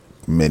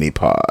mini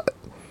pod.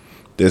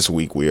 This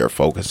week we are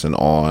focusing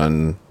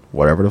on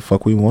whatever the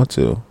fuck we want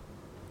to.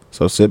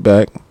 So sit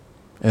back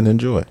and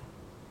enjoy.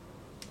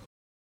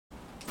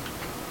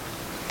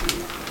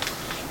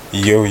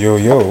 Yo,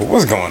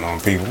 what's going on,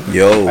 people?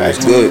 Yo,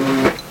 what's good?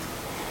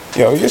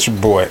 Yo, it's your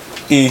boy,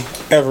 E.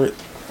 Everett.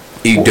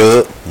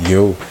 E-Dub.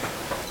 Yo.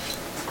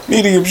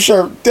 Medium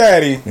shirt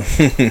daddy.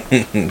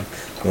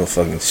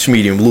 Motherfucking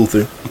Schmedium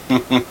Luther.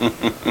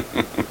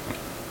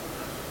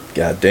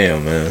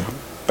 Goddamn, man.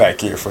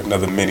 Back here for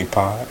another mini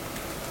pod.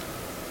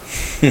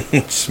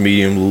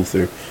 Schmedium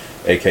Luther,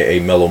 a.k.a.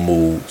 Mellow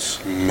Moods.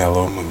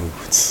 Mellow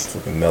Moods.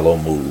 Fucking Mellow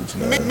Moods,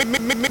 man.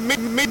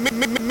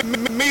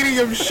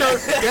 Medium shirt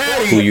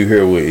daddy. Who you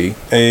here with, E?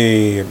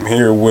 Hey, I'm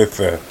here with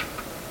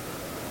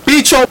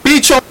Beat your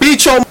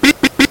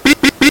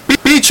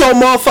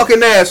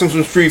motherfucking ass in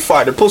some Street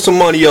Fighter. Put some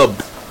money up.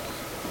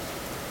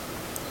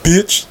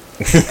 bitch.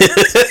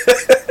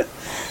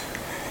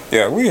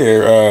 Yeah,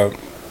 we're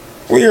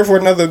here for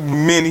another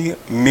mini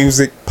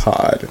music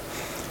pod.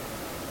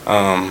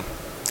 How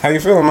you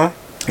feeling, man?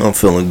 I'm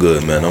feeling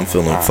good, man. I'm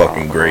feeling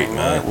fucking great,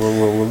 man.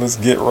 Well, let's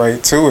get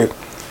right to it.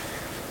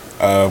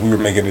 We were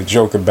making a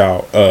joke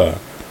about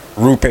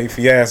Rupe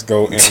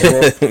Fiasco and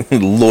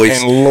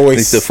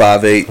Lois the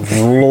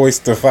 5'8". Lois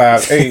the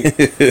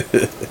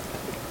 5'8".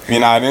 If you're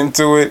not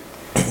into it,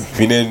 if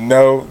you didn't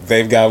know,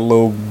 they've got a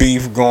little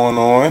beef going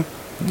on.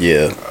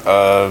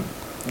 Yeah.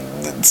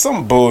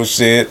 Some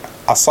bullshit.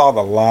 I saw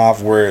the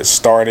live where it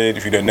started.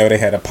 If you didn't know, they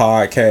had a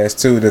podcast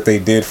too that they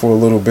did for a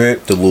little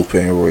bit. The Lupe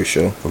and Roy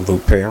Show. The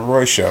Lupe and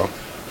Roy Show.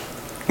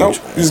 Nope,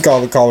 you just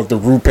call it the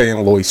Rupe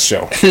and Lois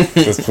Show.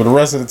 Just for the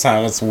rest of the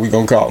time, that's what we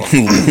gonna call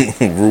it.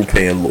 Rupe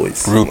and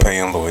Lois. Rupe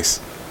and Lois.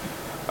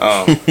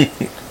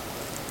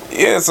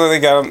 Yeah, so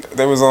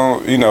there was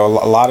on, a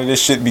lot of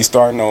this shit be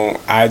starting on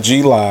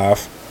IG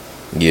Live.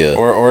 Yeah.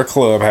 Or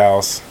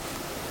Clubhouse.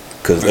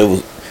 Cause it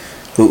was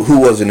who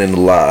wasn't in the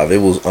live. It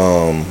was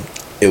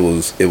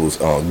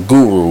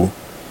Guru,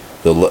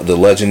 the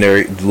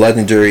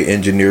legendary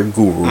engineer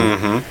Guru.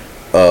 Mm-hmm.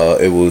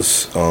 It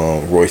was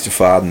Royce the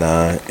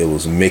 5'9". It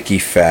was Mickey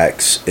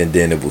Fax, and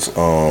then it was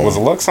Was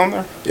Lux on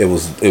there? They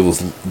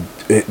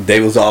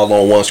was all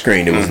on one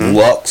screen. It was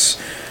Lux,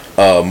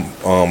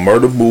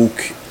 Murder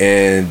Mook,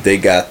 and they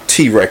got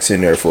T-Rex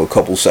in there for a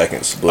couple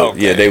seconds. But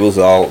yeah, they was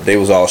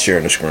all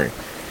sharing the screen.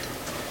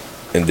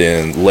 And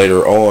then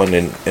later on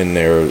in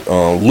there,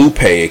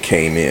 Lupe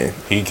came in.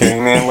 He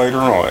came in later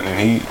on,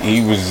 and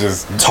he was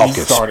just talking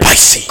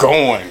spicy,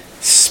 going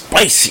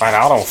spicy. Like,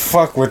 I don't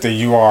fuck with the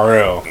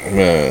URL,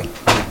 man.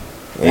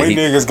 We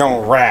niggas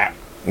gonna rap.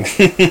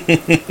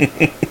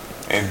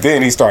 And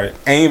then he started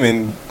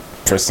aiming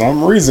for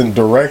some reason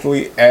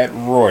directly at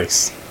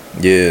Royce.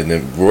 Yeah, and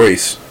then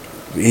Royce,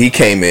 he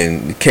came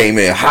in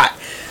hot.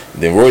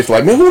 Then Royce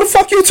like, man, who the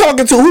fuck you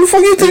talking to? Who the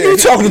fuck you think you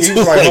talking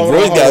to? Like,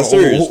 Royce got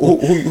serious.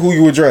 Who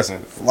you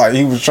addressing? Like,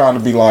 he was trying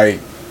to be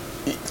like,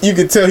 you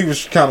could tell he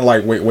was kind of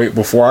like, wait,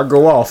 before I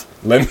go off,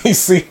 let me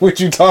see what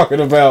you talking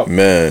about,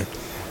 man.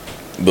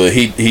 But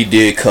he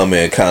did come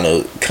in kind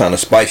of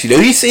spicy though.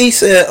 He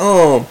said,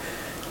 I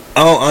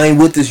ain't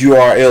with this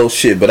URL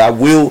shit, but I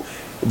will.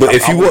 But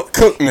if you want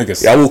cook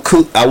niggas, I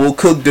will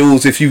cook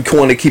dudes. If you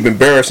want to keep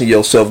embarrassing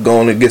yourself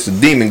going against a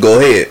demon, go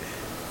ahead.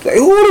 Like,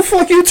 who the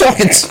fuck you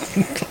talking to?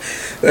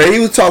 He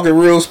was talking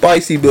real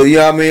spicy, but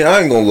yeah, I mean,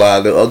 I ain't gonna lie.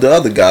 The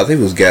other guys, they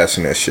was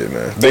gassing that shit,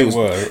 man. They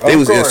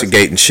was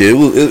instigating shit.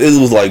 It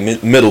was like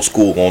middle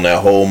school on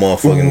that whole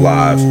motherfucking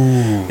live.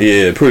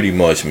 Yeah, pretty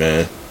much,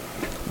 man.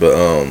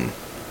 But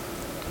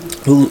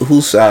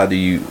whose side do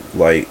you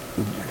like?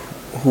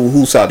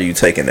 Whose side are you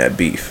taking that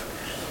beef?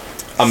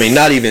 I mean,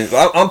 not even.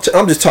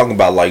 I'm just talking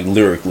about like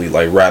lyrically,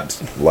 like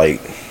raps, like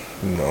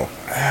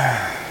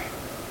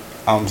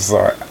I'm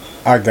sorry.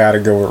 I gotta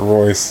go with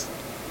Royce.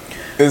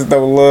 It's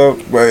no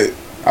love, but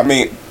I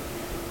mean,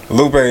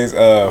 Lupe's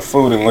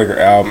Food and Liquor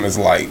album is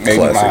like maybe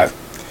classic.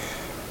 My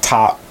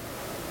top.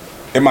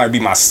 It might be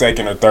my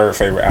second or third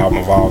favorite album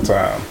of all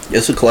time.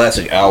 It's a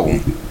classic album,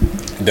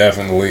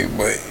 definitely.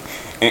 But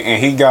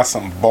and he got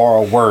some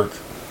bar work.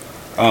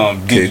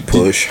 Big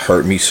Push,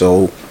 Hurt Me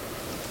So,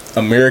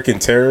 American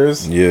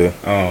Terrorist. Yeah.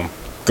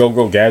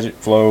 Go Gadget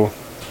Flow.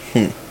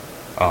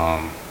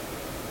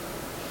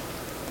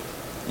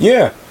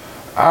 Yeah.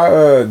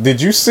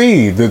 Did you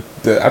see the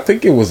I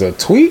think it was a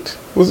tweet.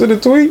 Was it a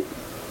tweet?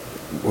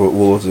 What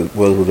was it?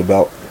 What was it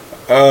about?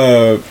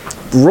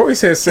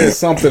 Royce had said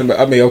something about,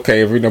 I mean,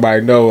 okay, if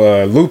nobody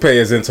know, Lupe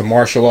is into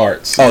martial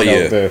arts.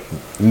 The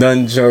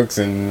nunchucks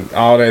and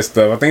all that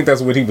stuff. I think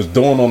that's what he was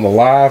doing on the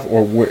live,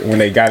 or when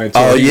they got into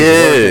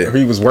it.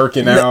 He was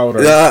working out.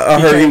 Or I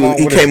heard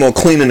he came on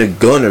cleaning a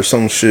gun or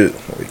some shit.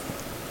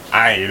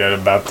 I ain't know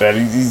about that.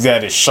 He's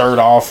had his shirt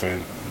off.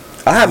 And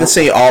I haven't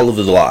seen all of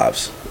the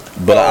lives,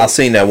 but I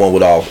seen that one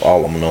with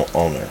all of them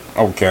on there.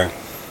 Okay.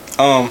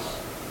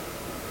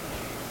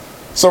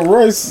 So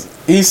Royce,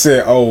 he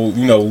said,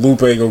 Lupe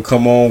gonna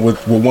come on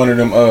with one of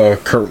them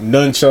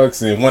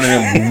nunchucks and one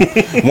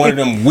of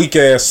them weak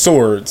ass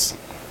swords.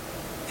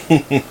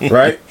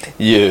 Right?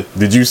 Yeah.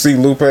 Did you see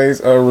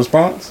Lupe's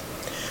response?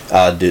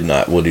 I did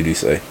not. What did he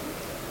say?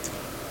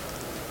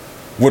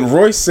 When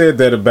Royce said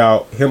that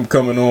about him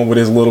coming on with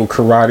his little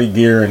karate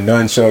gear and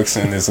nunchucks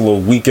and his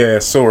little weak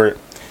ass sword,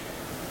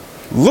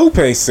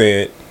 Lupe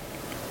said,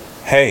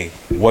 "Hey,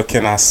 what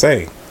can I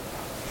say?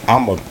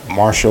 I'm a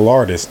martial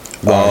artist."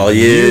 Oh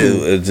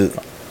yeah,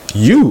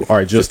 you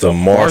are just a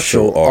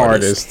martial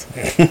artist.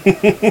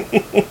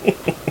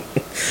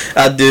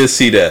 I did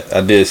see that.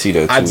 I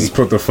just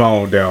put the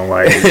phone down.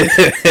 Like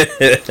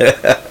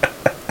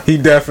he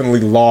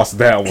definitely lost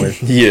that one.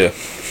 Yeah,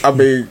 I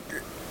mean,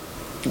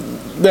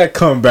 that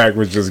comeback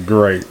was just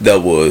great.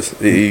 That was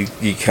he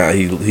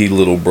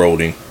little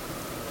broding.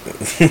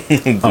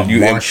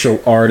 Martial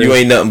artist. You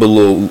ain't nothing but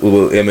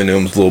little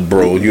Eminem's little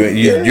bro.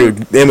 You're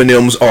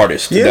Eminem's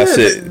artist. Yeah, that's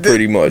it,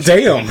 pretty much.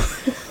 Damn.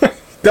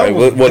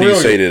 What do you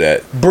say to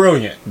that?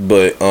 Brilliant.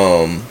 But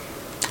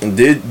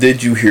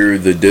did you hear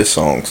the diss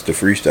songs, the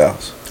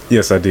freestyles?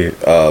 Yes, I did.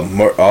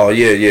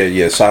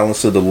 Yeah.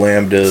 Silence of the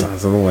Lambda.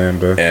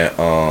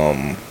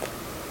 And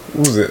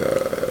what was it?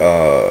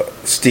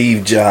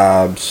 Steve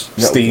Jobs.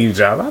 Steve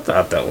Jobs. I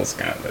thought that was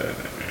kind of.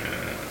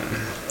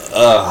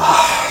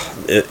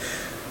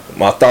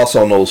 My thoughts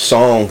on those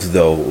songs,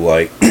 though,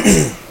 like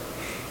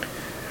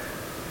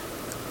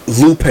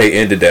Lupe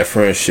ended that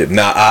friendship.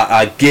 Now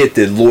I get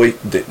that Lloyd.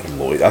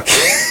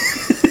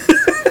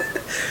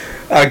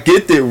 I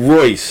get that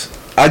Royce.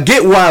 I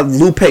get why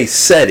Lupe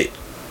said it,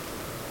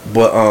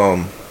 but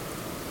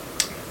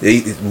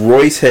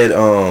Royce had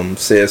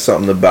said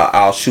something about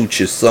 "I'll shoot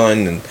your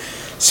son" and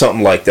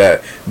something like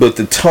that. But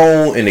the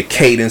tone and the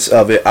cadence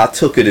of it, I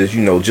took it as,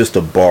 just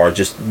a bar,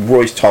 just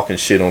Royce talking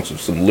shit on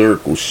some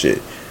lyrical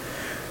shit.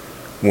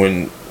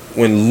 When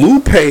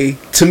Lupe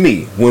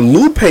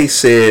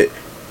said,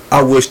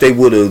 "I wish they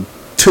would have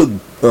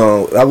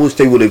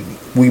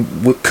we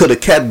could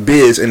have kept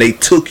Biz and they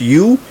took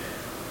you,"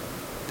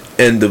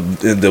 and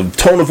the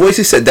tone of voice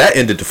he said, that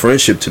ended the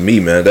friendship to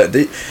me, man.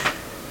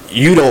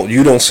 You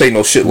don't say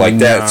no shit like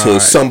that to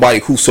somebody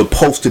who's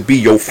supposed to be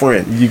your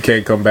friend. You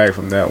can't come back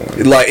from that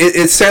one. Like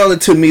it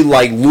sounded to me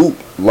like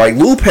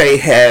Lupe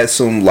had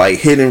some like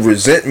hidden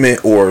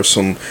resentment or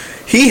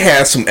he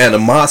has some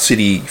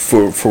animosity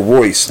for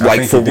Royce,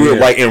 like for real,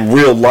 like in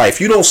real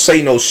life. You don't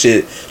say no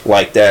shit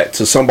like that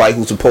to somebody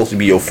who's supposed to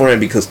be your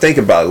friend, because think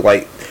about it,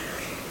 like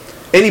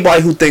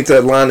anybody who thinks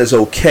that line is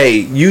okay,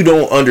 you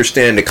don't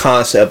understand the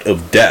concept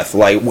of death.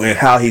 Like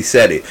how he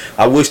said it.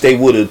 I wish they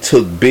would have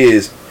took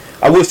Biz.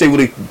 I wish they would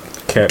have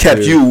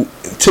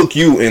took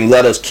you and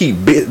let us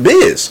keep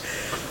Biz.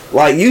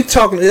 Like, you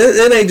talking,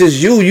 it ain't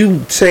just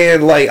you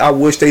saying, like, I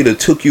wish they'd have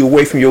took you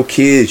away from your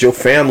kids, your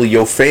family,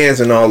 your fans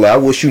and all that. I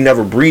wish you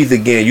never breathed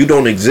again. You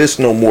don't exist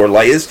no more.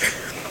 Like, it's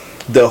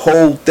the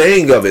whole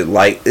thing of it.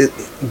 Like,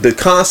 the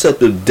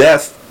concept of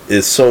death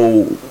is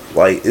so,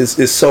 like,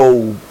 it's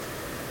so,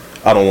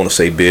 I don't want to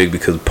say big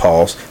because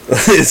pause.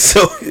 It's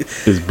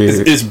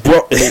big. It's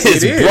broad.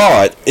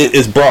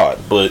 It's broad,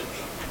 but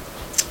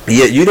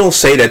yeah, you don't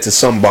say that to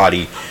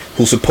somebody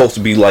who's supposed to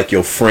be like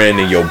your friend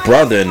and your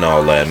brother and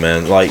all that,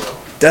 man. Like,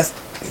 that's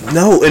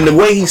no. And the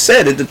way he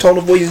said it, the tone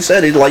of voice he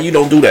said it, like, you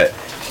don't do that.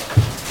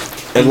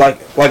 And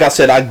like I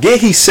said, I get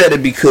he said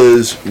it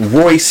because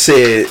Royce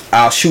said,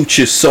 "I'll shoot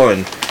your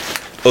son,"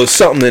 or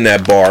something in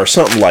that bar, or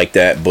something like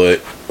that.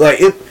 But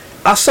like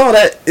I saw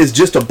that as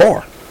just a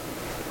bar.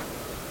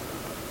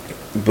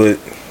 But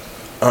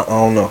I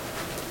don't know.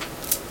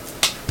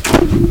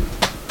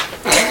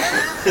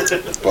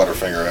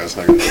 Butterfinger ass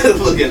nigga.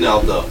 Looking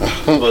out though.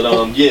 But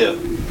yeah.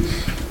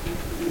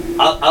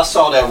 I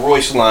saw that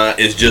Royce line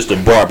is just a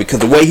bar because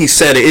the way he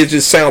said it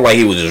just sounded like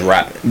he was just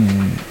rapping.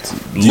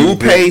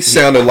 Lupe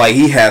sounded like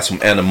he had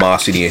some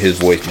animosity in his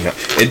voice behind.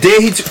 And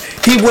then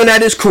he went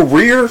at his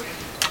career,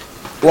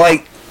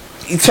 like,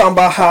 he talking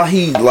about how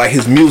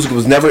his music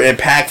was never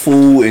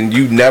impactful and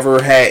you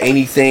never had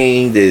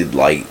anything that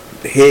like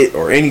hit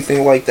or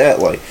anything like that.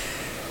 Like,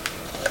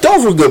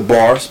 those were good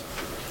bars.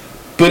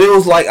 But it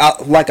was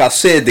like I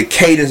said, the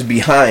cadence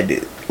behind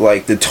it,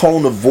 like the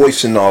tone of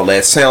voice and all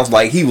that, sounds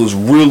like he was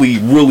really,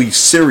 really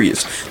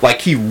serious.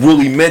 Like he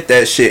really meant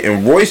that shit.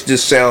 And Royce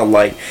just sounded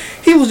like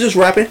he was just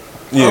rapping.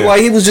 Yeah.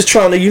 Like he was just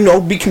trying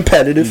to, be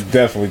competitive. He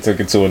definitely took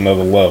it to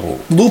another level.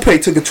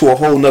 Lupe took it to a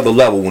whole nother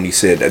level when he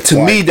said that. To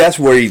me, that's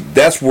where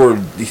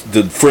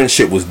the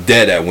friendship was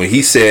dead at. When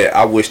he said,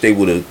 "I wish they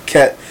would have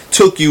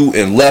took you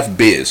and left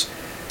Biz."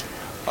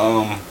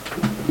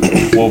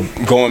 Well,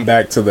 going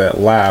back to that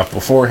live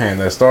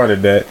beforehand that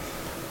started that,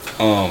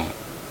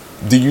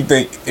 do you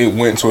think it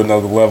went to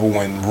another level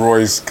when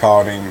Royce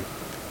called him,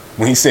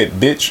 when he said,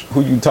 "Bitch,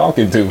 who you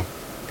talking to"?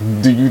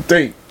 Do you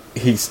think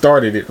he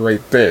started it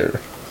right there?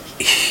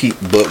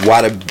 But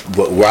why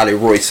did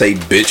Royce say,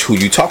 "Bitch, who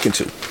you talking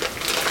to"?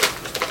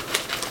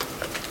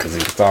 Because he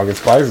was talking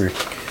spicy.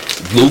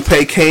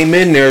 Lupe came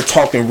in there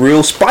talking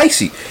real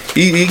spicy.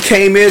 He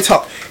came in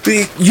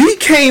He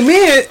came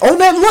in on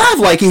that live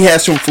like he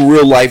had some for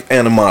real life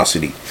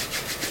animosity.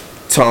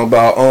 Talking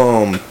about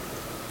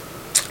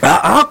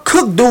I'll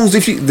cook dudes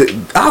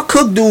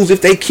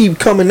if they keep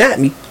coming at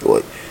me.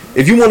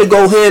 If you want to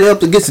go head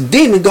up against a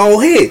demon, go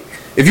ahead.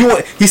 If you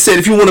want, he said,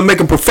 if you want to make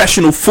a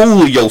professional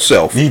fool of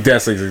yourself.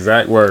 That's his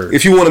exact word.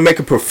 If you want to make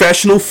a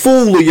professional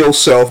fool of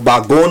yourself by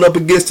going up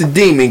against the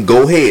demon,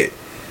 go ahead.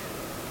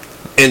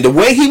 And the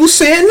way he was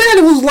saying that,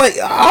 it was like,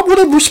 I would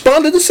have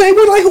responded the same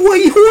way. Like, who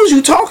is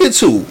you talking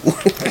to?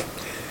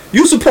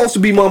 You supposed to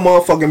be my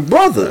motherfucking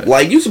brother.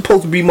 Like, you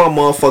supposed to be my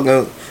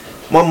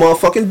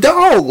motherfucking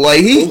dog.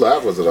 Like, Who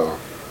live was it on?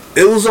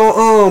 It was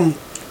on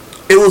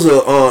it was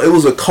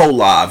a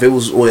collab. It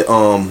was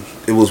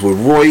with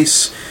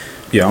Royce.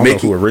 Yeah, I don't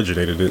know who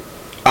originated it.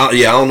 I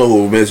don't know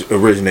who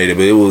originated,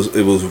 but it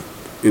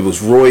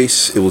was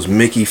Royce. It was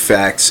Mickey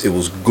Fax. It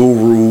was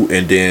Guru,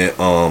 and then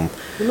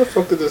When the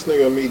fuck did this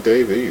nigga meet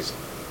Dave East?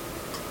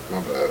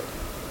 My bad.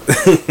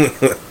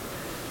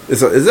 Is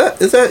that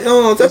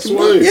that's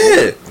Sway.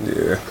 Yeah.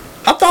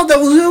 I thought that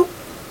was him.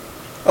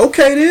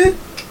 Okay then.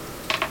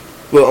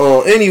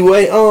 But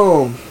anyway,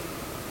 yeah,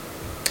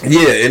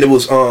 and it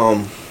was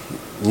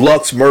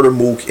Lux, Murder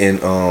Mook, and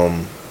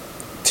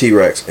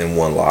T-Rex in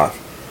one live.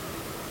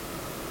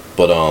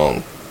 But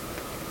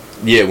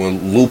yeah,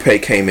 when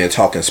Lupe came in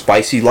talking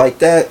spicy like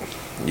that,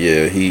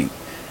 yeah,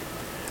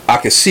 I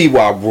could see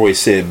why Roy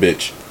said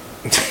bitch.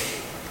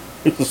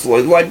 It was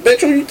like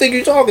bitch, who you think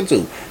you're talking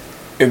to?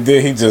 And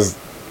then he just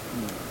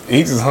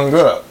hung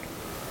up.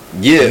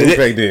 Yeah.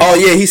 Lupe did. Oh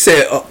yeah, he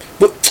said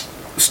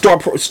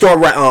start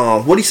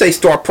what do you say?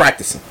 Start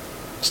practicing.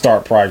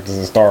 Start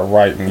practicing, start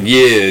writing.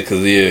 Yeah,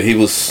 cause he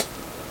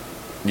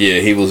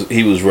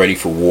was ready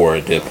for war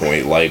at that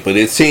point. Like, but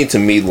it seemed to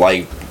me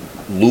like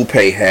Lupe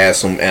had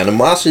some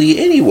animosity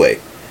anyway.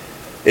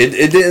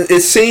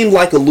 It seemed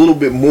like a little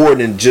bit more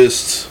than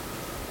just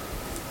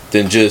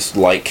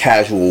like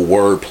casual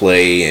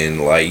wordplay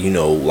and like, you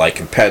know, like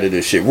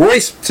competitive shit.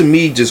 Royce to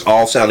me just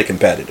all sounded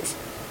competitive.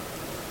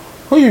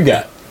 Who you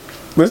got?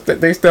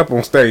 They step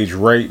on stage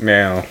right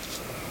now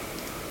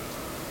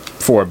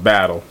for a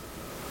battle.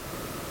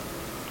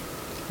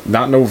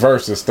 Not no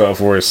versus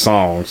stuff or his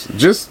songs.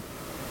 Just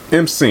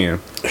MCing.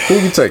 Who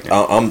you taking?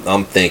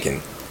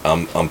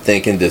 I'm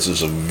thinking this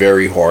is a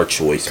very hard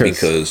choice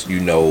because, you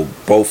know,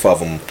 both of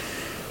them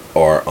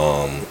are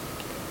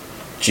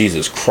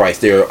Jesus Christ,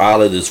 they're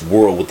out of this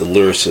world with the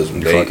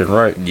lyricism. You're fucking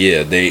right.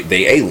 Yeah,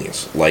 they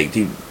aliens. Like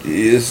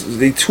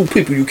they two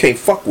people you can't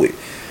fuck with.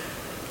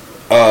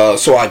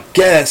 So I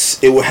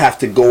guess it would have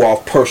to go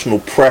off personal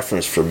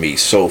preference for me.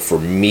 So for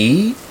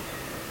me,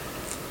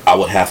 I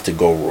would have to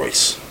go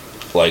Royce.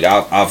 Like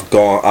I've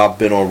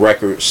been on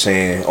record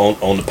saying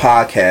on the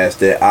podcast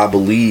that I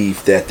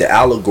believe that the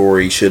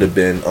Allegory should have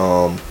been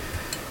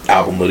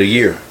album of the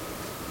year.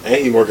 And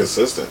he more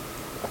consistent.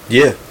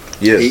 Yeah.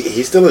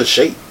 He's still in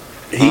shape.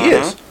 He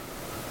is.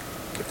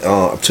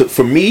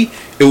 For me,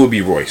 it would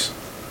be Royce.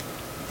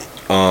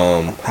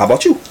 How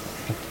about you?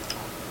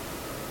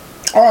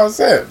 Oh, I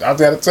said I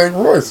gotta take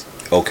Royce.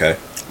 Okay.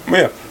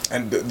 Yeah,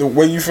 and the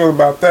way you feel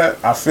about that,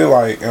 I feel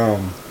like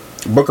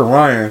Booker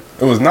Ryan,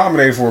 it was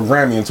nominated for a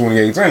Grammy in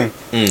 2018.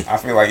 I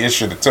feel like it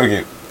should have took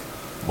it,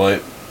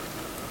 but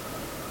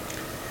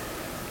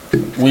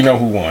we know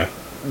who won.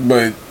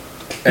 But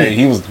hey,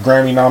 he was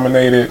Grammy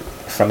nominated.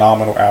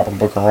 Phenomenal album,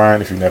 Booker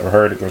Ryan. If you never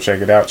heard it, go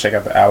check it out. Check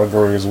out the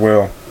Allegory as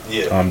well.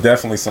 Yeah.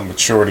 Definitely some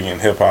maturity in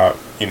hip hop,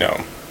 you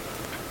know,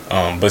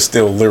 but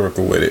still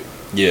lyrical with it.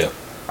 Yeah.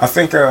 I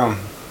think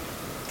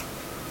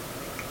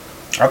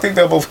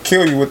they'll both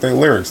kill you with their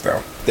lyrics,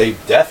 though. They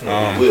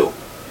definitely will.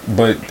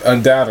 But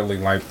undoubtedly,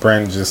 like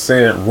Brandon just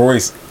said,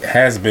 Royce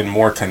has been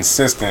more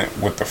consistent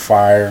with the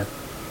fire,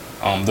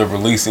 the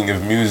releasing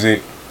of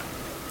music.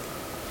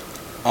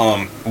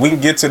 We can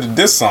get to the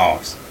diss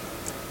songs.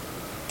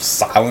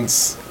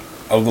 Silence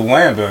of the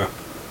Lambda.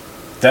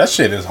 That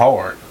shit is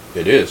hard.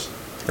 It is.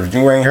 If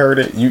you ain't heard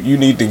it, you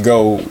need to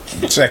go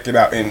check it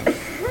out. And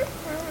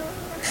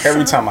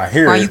every time I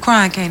hear Why you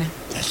crying, Kanan?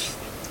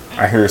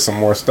 I hear some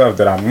more stuff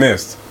that I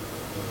missed.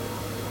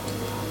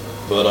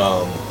 But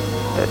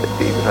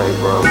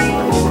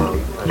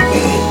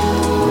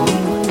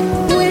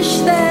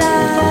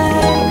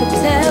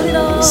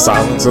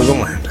Silence of the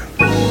Lambda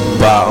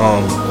by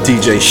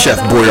DJ Chef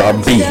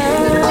Boyardee.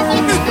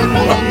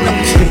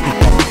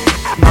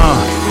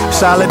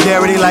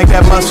 Solidarity like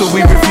that muscle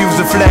we refuse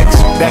to flex.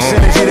 That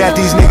synergy that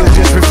these niggas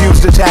just refuse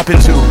to tap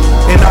into.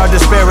 In our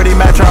disparity,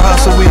 match our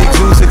hustle, we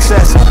exude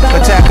success.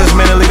 Attack us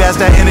mentally, that's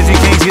that energy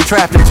kings get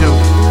trapped into.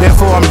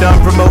 Therefore I'm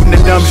done promoting the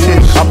dumb shit.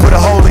 I'll put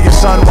a hole in your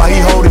son while he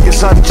holding your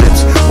son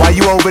chips. While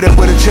you over there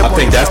with a chip. I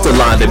think that's the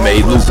line that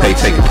made Lupe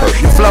take it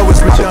personal. Your flow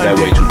is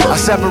that way too redundant. I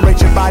personal. separate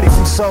your body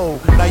from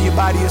soul. Now your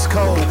body is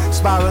cold,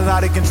 spiraling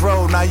out of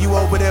control. Now you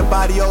over there,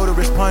 body odor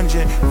is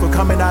pungent. For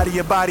coming out of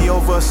your body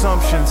over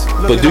assumptions.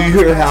 But do you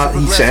hear how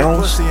he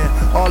sounds?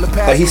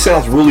 Like he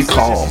sounds really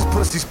calm.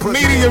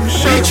 Medium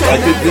shit.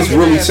 Like this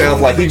really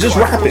sounds like he just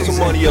rapping.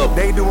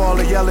 They do all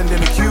the yelling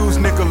and accuse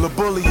Nickel of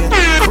bullying.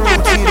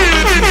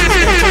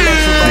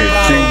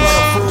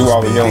 Do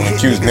all the yelling,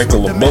 accuse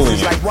Nickel of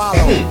bullying.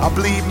 I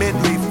bleed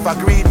mentally if I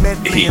greed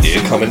mentally. He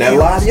did come in that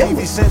live yelling.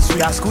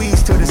 I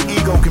squeeze till this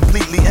ego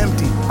completely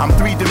empty. I'm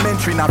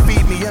three-dimensional, now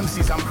feed me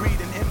MCs. I'm greed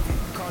and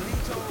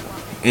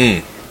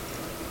envy.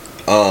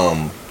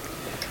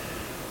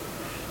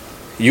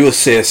 You had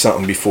said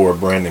something before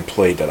Brandon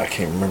played that I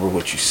can't remember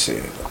what you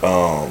said.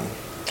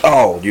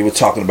 You were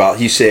talking about.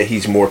 He said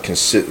he's more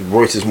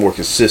Royce is more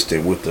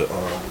consistent with the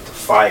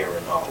fire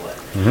and all that.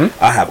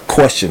 Mm-hmm. I have a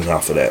question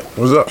off of that.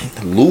 What's up?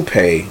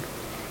 Lupe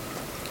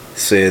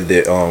said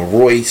that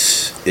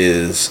Royce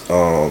is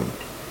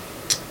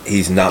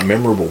he's not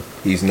memorable.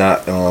 He's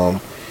not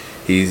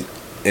he's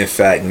in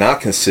fact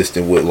not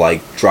consistent with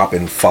like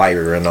dropping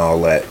fire and all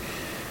that.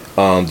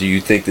 Do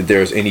you think that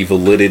there's any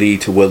validity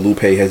to what Lupe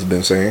has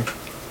been saying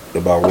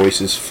about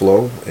Royce's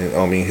flow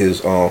and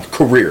his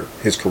career?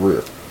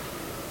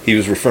 He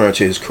was referring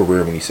to his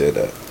career when he said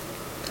that.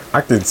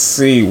 I can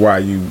see why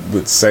you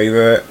would say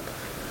that.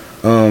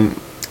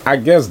 I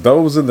guess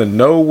those in the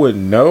know would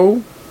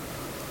know.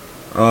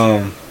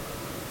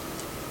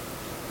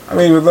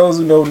 With those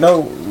who don't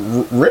know,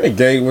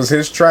 Renegade was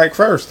his track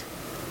first.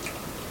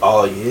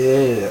 Oh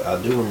yeah,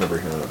 I do remember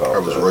hearing about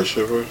that. Was Royce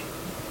shit first?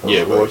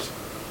 Yeah,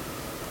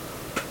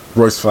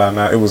 Royce found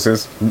out it was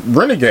his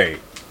Renegade.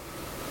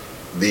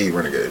 The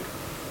Renegade.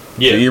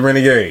 Yeah. The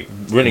Renegade.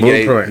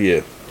 Renegade.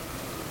 Yeah.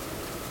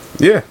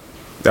 Yeah.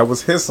 That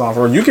was his song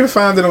for him. You can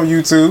find it on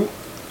YouTube.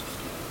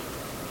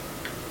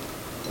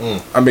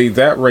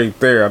 That right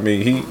there.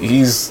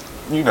 He's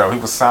he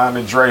was signed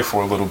to Dre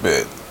for a little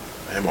bit.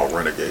 Him on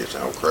Renegade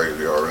sound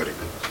crazy already.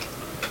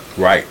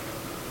 Right.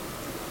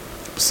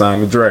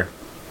 Signed to Dre.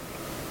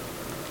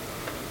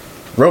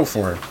 Wrote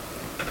for him.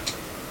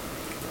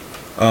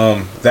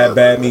 That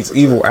Bad Meets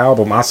Evil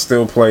album, I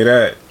still play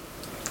that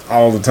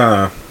all the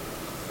time.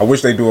 I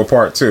wish they do a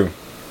part 2.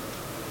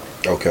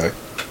 Okay.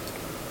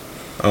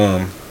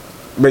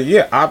 But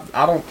yeah,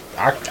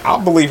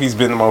 I believe he's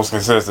been the most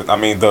consistent.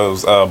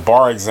 Those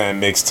Bar Exam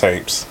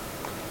mixtapes.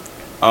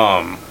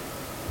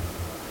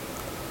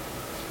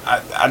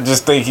 I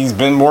just think he's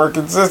been more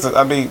consistent.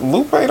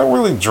 Lupe don't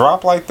really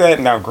drop like that.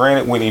 Now,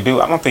 granted, when he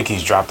do, I don't think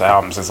he's dropped the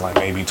album since like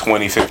maybe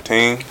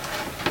 2015.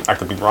 I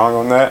could be wrong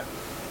on that.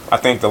 I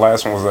think the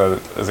last one was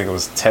I think it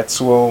was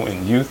Tetsuo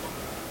and Youth.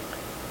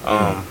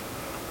 I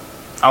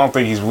don't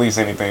think he's released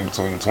anything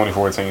between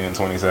 2014 and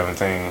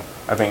 2017.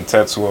 I think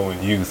Tetsuo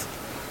and Youth.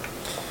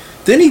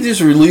 Didn't he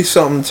just release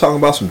something talking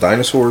about some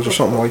dinosaurs or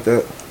something like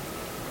that?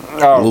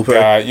 Oh, Lupe?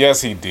 God,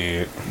 yes he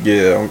did.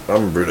 Yeah, I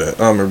remember that.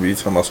 I remember you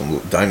talking about some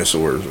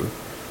dinosaurs.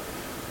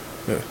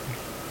 Yeah.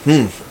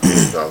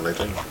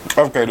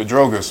 Okay, the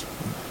Drogas.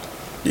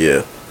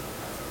 Yeah.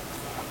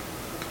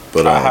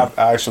 But I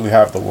actually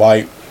have the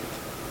light.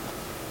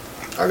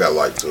 I got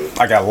light too.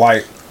 I got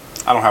light.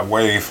 I don't have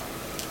wave.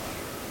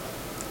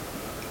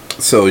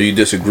 So you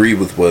disagree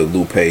with what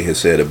Lupe has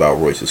said about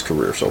Royce's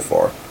career so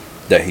far?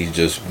 That he's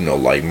just,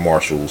 like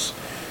Marshalls,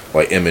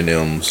 like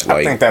Eminem's,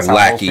 like I think that's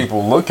Lackey. How most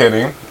people look at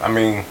him.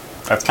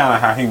 That's kind of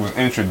how he was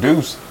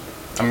introduced.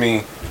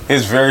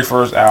 His very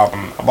first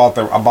album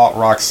about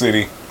Rock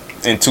City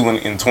in 20.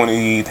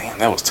 Damn,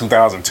 that was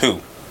 2002.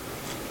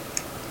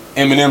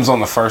 Eminem's on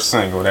the first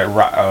single, that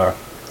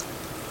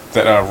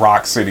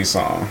Rock City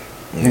song.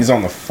 Mm-hmm. He's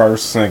on the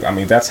first single.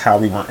 That's how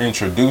we were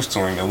introduced to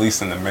him, at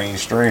least in the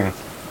mainstream.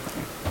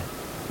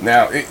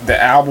 Now, the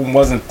album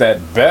wasn't the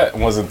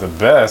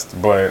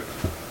best, but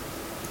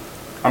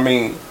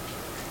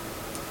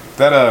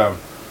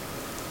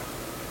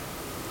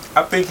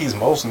I think he's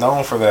most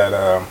known for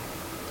that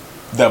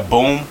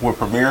Boom with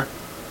Premier.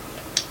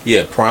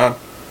 Yeah, Prime.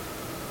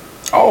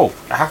 Oh,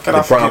 how could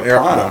I forget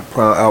Prime?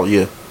 Prime out,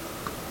 yeah.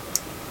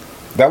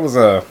 That was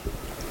a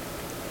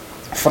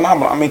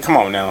phenomenal. Come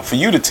on now. For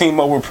you to team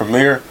up with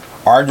Premier,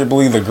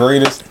 arguably the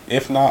greatest,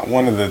 if not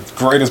one of the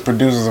greatest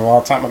producers of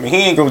all time. He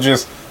ain't gonna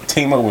just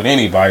team up with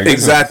anybody.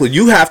 Exactly.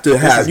 You have to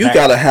have. You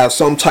gotta have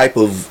some type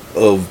of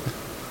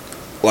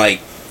like.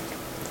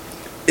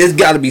 It's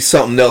got to be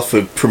something else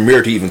for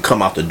Premier to even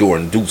come out the door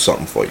and do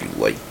something for you.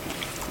 Like,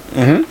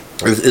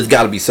 it's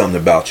got to be something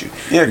about you.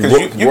 Yeah, because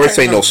Royce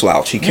ain't no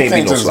slouch. He can't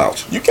be no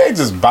slouch. You can't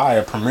just buy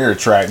a Premier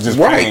track just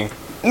right.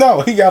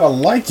 No, he gotta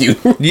like you.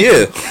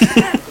 Yeah.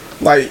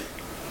 Like,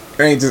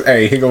 ain't just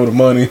here go the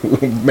money,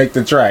 make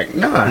the track.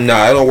 Nah, it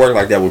don't work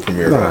like that with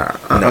Premier.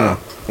 Nah.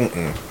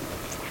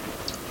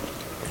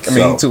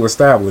 He's too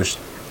established,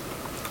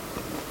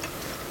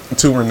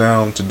 too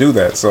renowned to do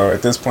that. So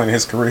at this point in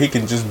his career, he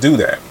can just do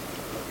that.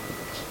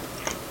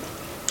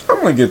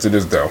 I'm gonna get to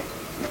this though.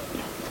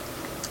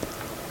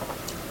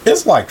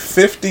 It's like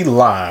 50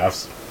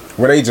 lives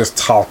where they just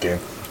talking.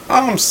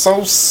 I'm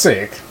so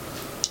sick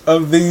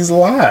of these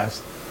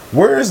lives.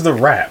 Where is the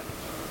rap?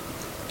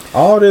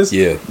 All this.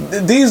 Yeah.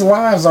 These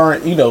lives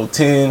aren't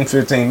 10,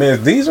 15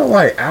 minutes. These are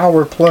like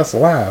hour plus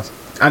lives.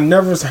 I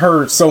never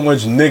heard so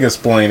much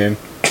nigga-splaining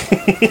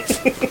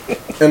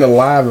in a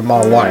live in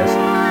my life.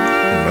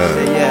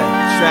 Man. Yeah,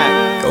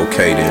 track.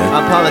 Okay then.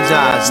 I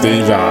apologize.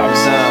 Steve Jobs.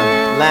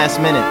 Last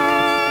minute.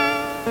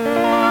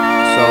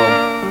 So,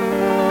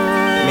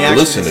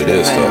 listen to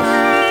this though.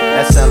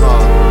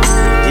 SLR.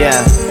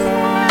 Yeah.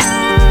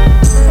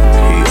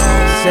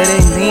 Said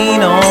they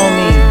lean on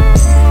me.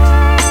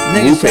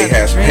 Lupe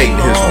has hate in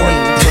his heart.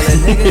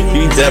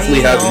 He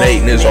definitely has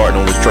hate in his heart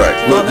on this track.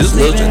 Look, just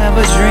listen. Have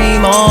a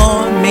dream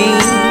on me,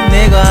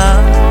 nigga.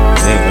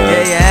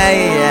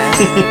 Yeah.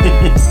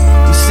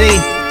 You see,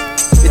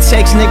 it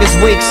takes niggas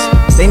weeks.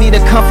 They need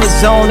a comfort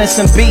zone and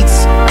some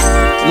beats.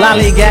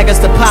 Lollygaggers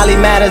to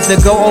polymatters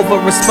that go over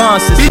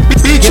responses.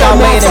 Get our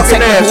way and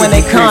technical in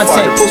their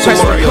content.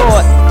 Press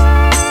record.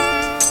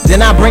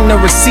 Then I bring the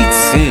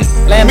receipts.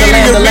 Lambda.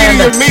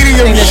 I think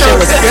this shit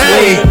was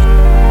sweet.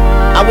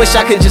 I wish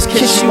I could just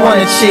kiss you on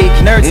the cheek.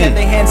 Nerds have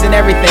their hands in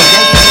everything.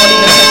 Gangsters won't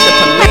even touch the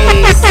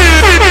police.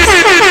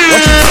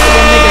 What you tell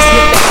them niggas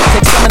get that?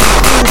 Take some of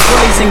these food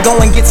bullies and go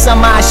and get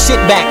some of my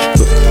shit back.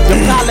 The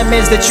problem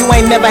is that you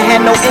ain't never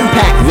had no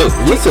impact. Look,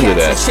 listen to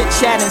that. Chit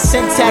chat and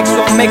syntax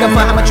don't make up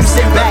for how much you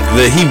sit back.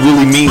 That he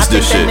really means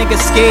this shit. That nigga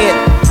scared.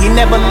 He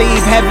never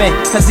leave heaven,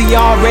 cause he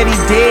already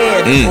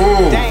dead.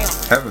 Damn.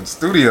 Heaven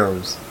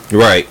Studios.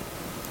 Right.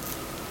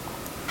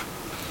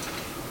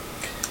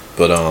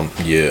 But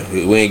yeah,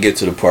 we ain't get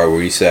to the part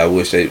where he said, "I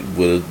wish they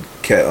would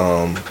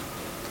have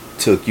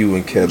took you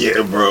and kept."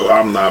 Yeah, bro,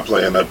 I'm not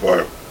playing that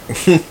part.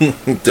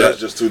 That's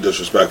just too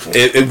disrespectful.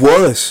 It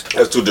was.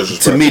 That's too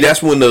disrespectful. To me,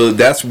 that's when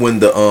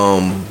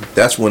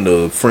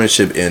the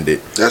friendship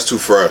ended. That's too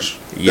fresh.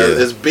 Yeah,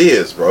 it's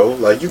biz, bro.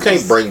 Like you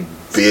can't bring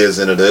biz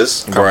into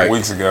this. A couple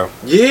weeks ago.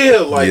 Yeah,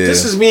 like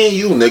this is me and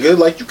you, nigga.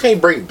 Like you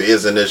can't bring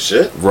biz in this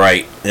shit.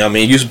 Right. I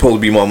mean, you supposed to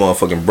be my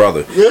motherfucking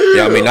brother.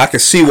 Yeah. I mean, I can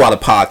see why the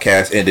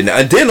podcast ended.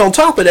 And then on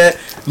top of that,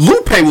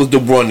 Lupe was the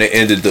one that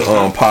ended the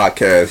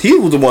podcast. He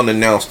was the one that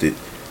announced it.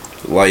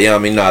 Like, I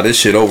mean, this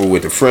shit over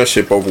with. The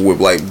friendship over with.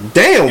 Like,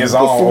 damn. It's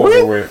all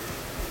over with.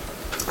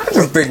 I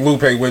just think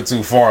Lupe went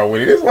too far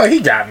with it. It's like he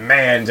got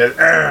mad.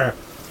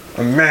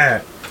 I'm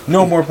mad.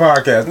 No more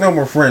podcast. No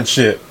more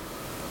friendship.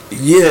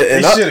 Yeah,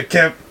 and he should have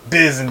kept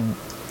biz and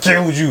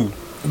killed you.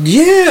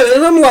 Yeah,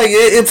 and I'm like,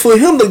 for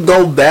him to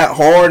go that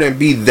hard and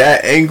be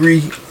that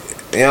angry,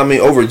 I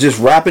mean, over just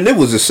rapping, it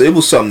was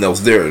something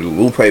else there.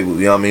 Lupe,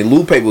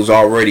 Lupe was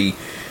already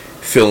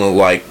feeling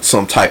like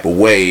some type of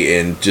way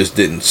and just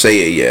didn't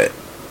say it yet.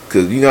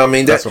 Cause you know what I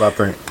mean. That's what I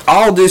think.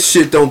 All this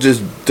shit don't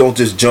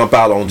just jump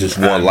out on just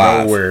one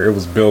live. Nowhere, it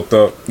was built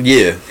up.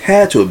 Yeah,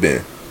 had to have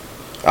been.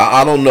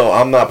 I don't know.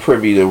 I'm not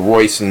privy to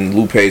Royce and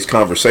Lupe's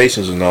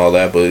conversations and all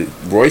that, but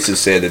Royce has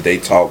said that they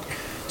talk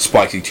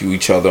spicy to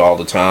each other all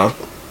the time.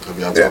 Have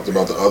y'all talked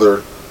about the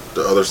other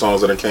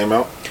songs that came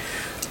out?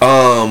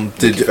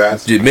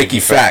 Mickey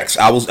Facts.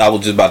 I was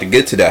just about to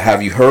get to that.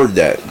 Have you heard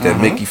that?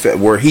 That Mickey Facts,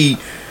 where he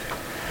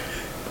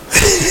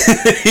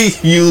he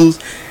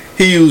used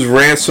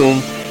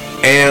Ransom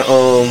and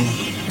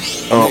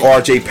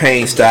RJ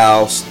Payne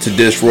styles to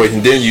diss Royce,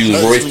 and then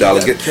use Royce style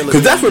again,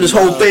 because that's where this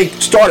whole thing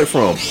started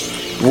from.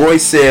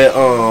 Royce said,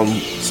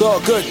 "It's all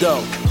good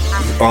though."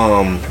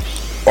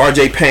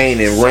 RJ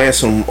Payne and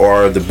Ransom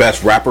are the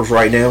best rappers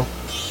right now,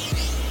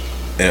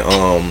 and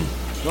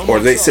or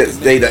they said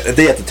they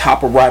at the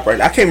top of rap right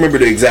now. I can't remember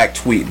the exact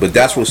tweet, but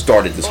that's what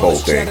started this whole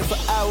thing.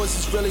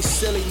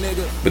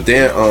 But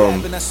then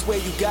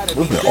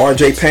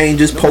RJ Payne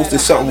just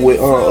posted something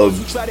with a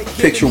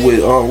picture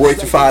with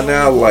Royce the 5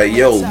 Now, like,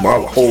 yo,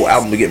 my whole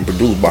album is getting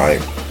produced by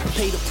him.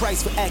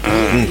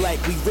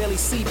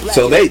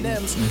 So they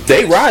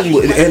riding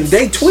with it, and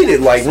they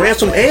tweeted like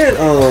Ransom and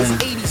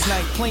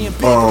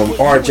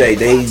RJ.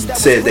 They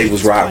said they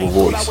was riding with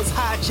Royce.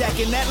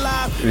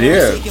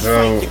 Yeah,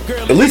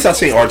 at least I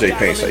seen RJ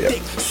Payne say that.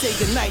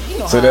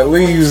 So that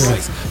leaves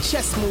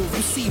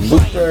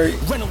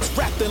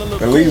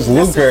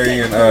Lupe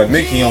and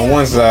Nicki on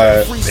one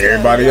side,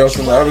 everybody else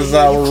on the other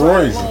side with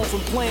Royce.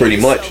 Pretty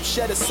much.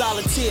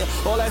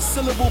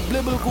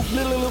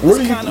 What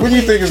do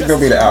you think is gonna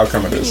be the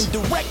outcome of this?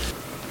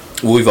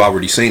 We've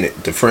already seen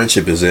it. The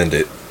friendship is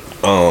ended.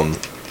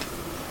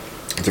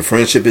 The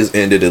friendship is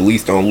ended, at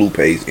least on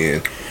Lupe's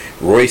end.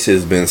 Royce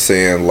has been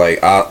saying,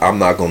 like, I'm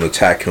not going to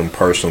attack him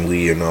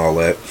personally and all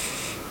that.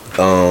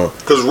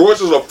 Because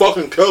Royce is a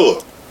fucking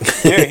killer.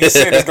 Yeah, he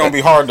said it's going to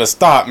be hard to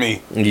stop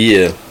me.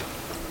 Yeah.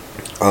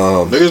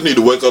 Niggas need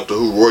to wake up to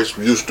who Royce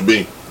used to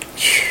be.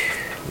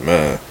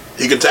 Man.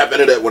 He can tap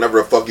into that whenever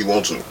the fuck he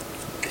wants to.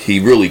 He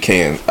really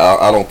can.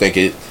 I don't think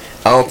it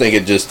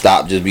just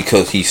stopped just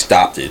because he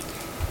stopped it.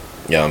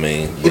 You know what I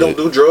mean? He don't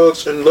do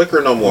drugs and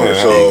liquor no more.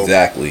 Yeah, so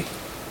exactly.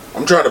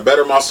 I'm trying to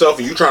better myself,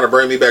 and you trying to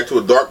bring me back to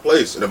a dark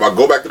place. And if I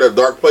go back to that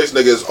dark place,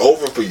 nigga, it's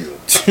over for you.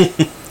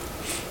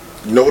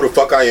 You know who the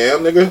fuck I am,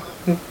 nigga?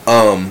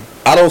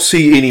 I don't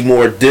see any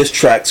more diss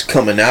tracks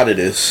coming out of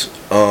this.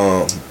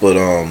 But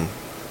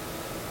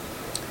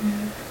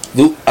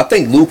I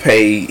think Lupe,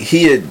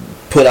 he had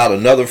put out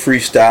another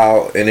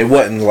freestyle, and it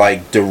wasn't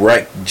like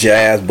direct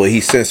jabs, but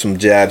he sent some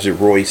jabs at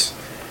Royce.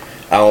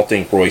 I don't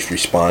think Royce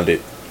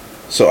responded.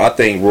 So I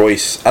think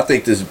this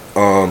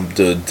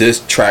the diss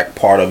track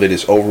part of it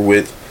is over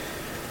with.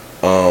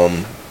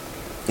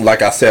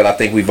 Like I said, I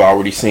think we've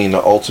already seen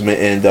the ultimate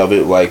end of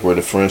it, like where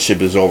the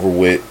friendship is over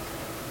with,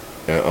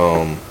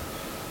 and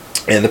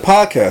the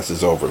podcast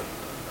is over.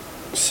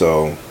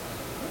 So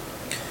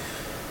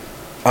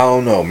I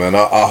don't know, man.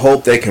 I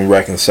hope they can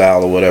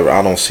reconcile or whatever.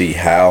 I don't see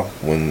how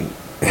when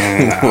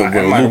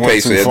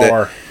Lupe said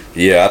that.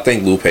 Yeah, I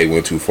think Lupe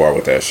went too far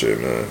with that shit,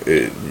 man.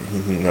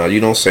 No, you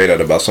don't say that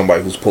about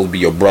somebody who's supposed to be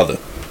your brother.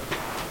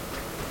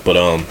 But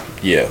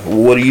yeah.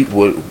 What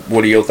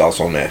are your thoughts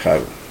on that?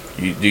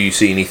 Do you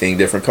see anything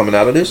different coming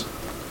out of this?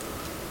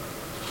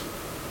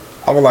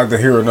 I would like to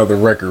hear another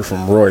record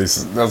from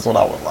Royce. That's what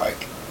I would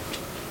like.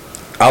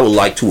 I would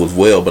like to as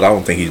well, but I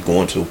don't think he's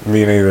going to.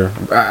 Me neither.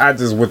 I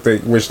just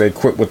wish they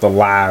quit with the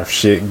live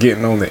shit,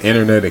 getting on the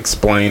internet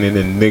explaining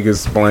and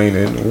niggas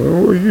explaining.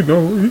 Well, you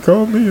know, he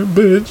called me a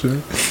bitch,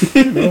 and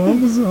you know,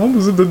 I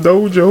was in the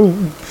dojo.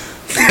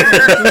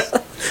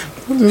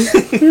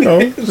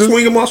 Just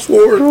swinging my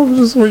sword. I was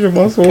just swinging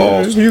my sword.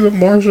 Pause. He's a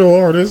martial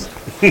artist.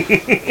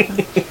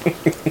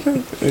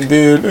 And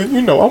then,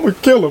 you know, I'm a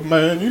killer,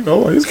 man. You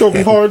know, it's gonna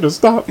be hard to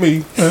stop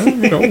me,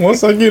 man. You know,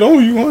 once I get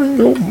on you, I'm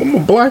gonna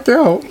black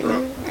out.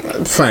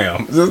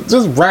 Fam,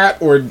 just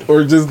rap or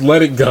just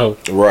let it go.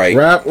 Right.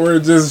 Rap or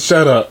just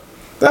shut up.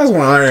 That's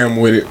where I am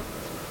with it.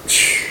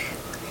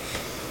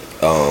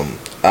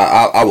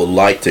 I would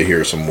like to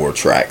hear some more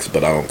tracks,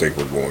 but I don't think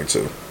we're going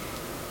to.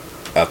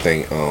 I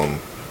think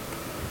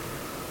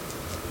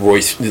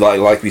Royce,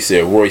 like we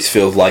said, Royce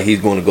feels like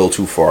he's going to go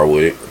too far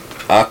with it.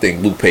 I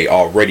think Lupe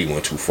already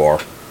went too far.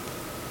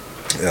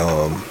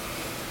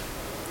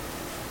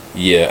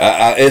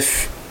 Yeah,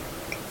 if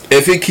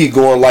it keep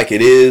going like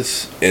it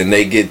is, and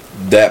they get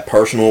that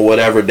personal or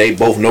whatever, they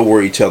both know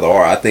where each other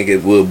are. I think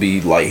it will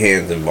be like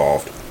hands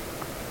involved.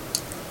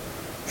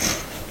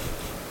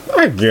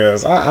 I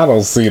guess I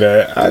don't see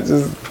that. I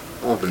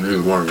don't think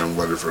neither one of them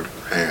ready for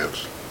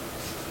hands.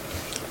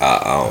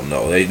 I don't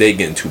know. They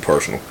getting too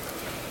personal.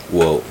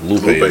 Well,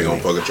 Lupe gonna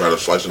fucking try to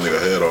slice a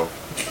nigga head off.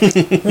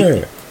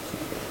 Yeah.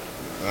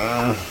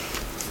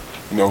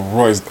 You know,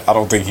 Royce, I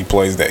don't think he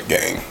plays that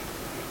game.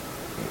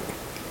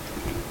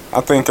 I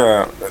think,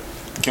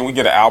 can we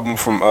get an album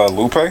from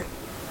Lupe?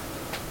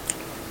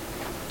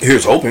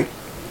 Here's hoping.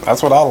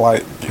 That's what I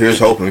like. Here's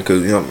hoping,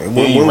 because, you know,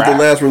 when was the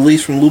last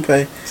release from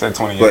Lupe? Said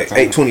 2018. Like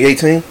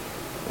 2018?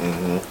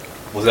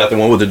 Mm-hmm. Was that the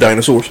one with the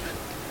dinosaurs?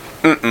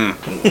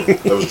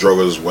 That was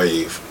Droga's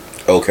Wave.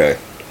 Okay.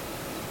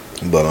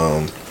 But,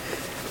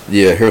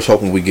 yeah, here's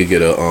hoping we could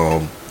get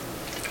a,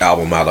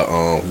 album out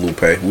of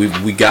Lupe.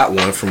 We got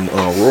one from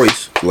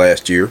Royce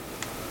last year.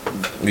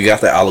 We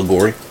got the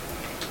Allegory.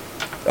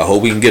 I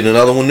hope we can get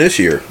another one this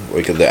year,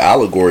 because the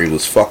Allegory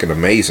was fucking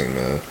amazing,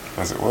 man.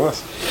 As it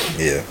was.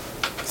 Yeah.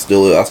 I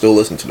still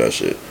listen to that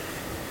shit.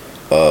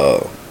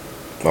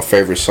 My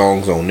favorite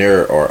songs on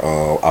there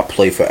are I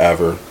Play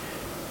Forever,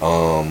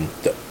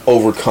 The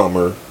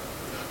Overcomer.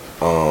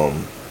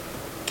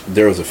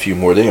 There was a few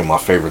more. They have my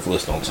favorite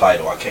list on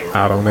Tidal. I can't remember.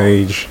 Out on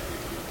Age.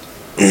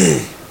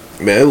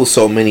 Man, it was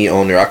so many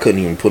on there. I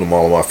couldn't even put them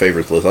all on my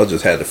favorites list. I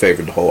just had to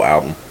favorite the whole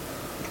album.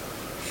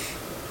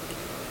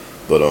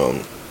 But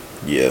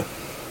yeah,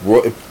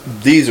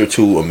 these are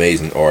two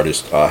amazing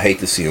artists. I hate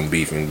to see them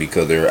beefing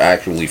because they're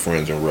actually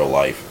friends in real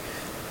life.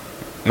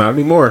 Not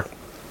anymore.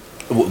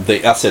 Well,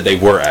 I said they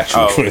were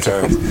actually friends.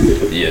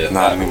 Okay. Yeah,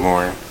 not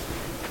anymore.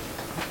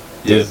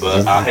 Yeah,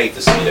 but I hate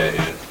to see that.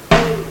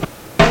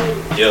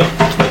 Yeah,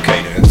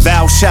 okay then.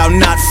 Thou shalt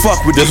not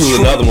fuck with this. Was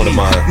another one of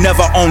mine.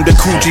 Never owned a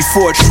Coogee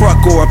Ford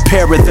truck or a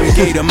pair of them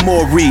Gator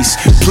Maurice.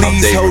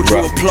 Please hold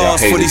your applause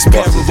for these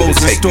parables and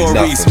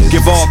stories.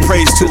 Give all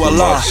praise to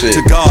Allah.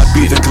 To God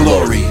be the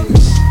glory.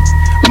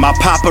 My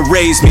papa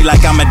raised me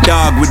like I'm a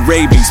dog with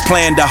rabies.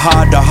 Playing the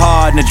hard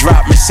in a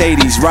drop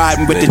Mercedes.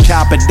 Riding with the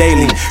chopper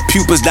daily.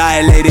 Pupils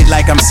dilated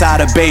like I'm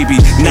Sada baby.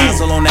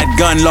 Nozzle on that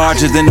gun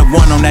larger than the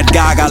one on that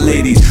Gaga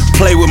ladies.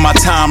 Play with my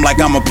time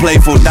like I'm a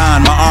playful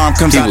Don. My arm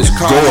comes out the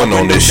car going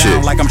on this shit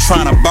like I'm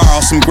trying to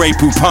borrow some Grey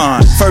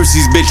Poupon. First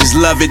these bitches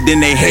love it, then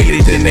they hate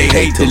it, then they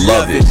hate to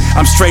love it.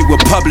 I'm straight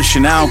with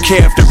publishing. I don't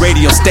care if the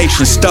radio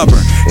station's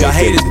stubborn. Y'all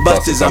haters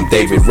busters, I'm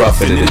David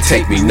Ruffin. It'll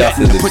take me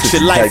nothing to put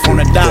your life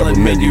on a dollar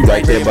menu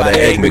right there by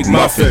the Egg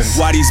McMuffin.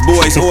 Why these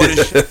boys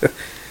order shit?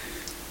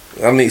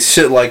 I mean,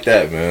 shit like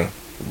that, man.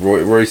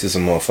 Royce is a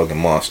motherfucking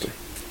monster.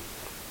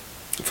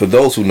 For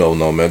those who know,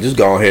 man, just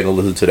go ahead and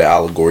listen to the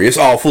Allegory. It's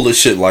all full of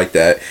shit like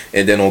that.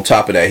 And then on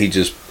top of that, he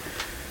just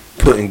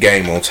putting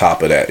game on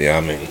top of that. You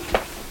know what I mean?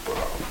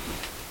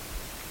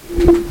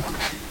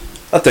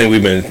 I think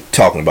we've been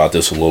talking about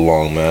this a little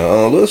long,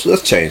 man.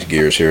 Let's change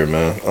gears here,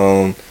 man.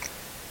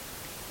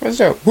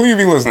 Who you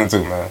be listening to,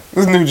 man?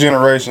 This new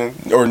generation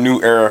or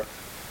new era.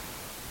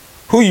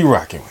 Who you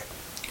rocking with?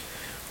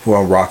 Who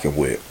I'm rocking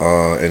with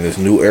in this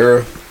new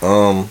era?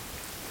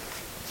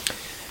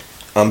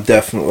 I'm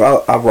definitely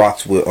I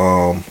rocks with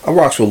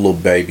Lil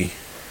Baby.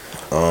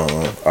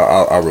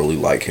 I really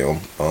like him.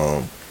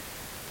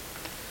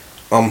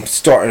 I'm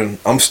starting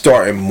to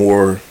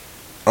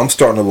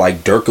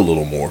like Dirk a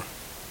little more,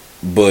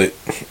 but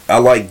I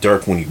like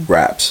Dirk when he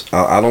raps.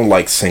 I don't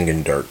like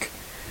singing Dirk.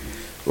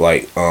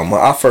 Like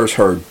I first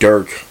heard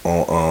Dirk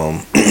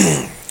on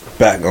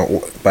back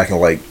in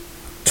like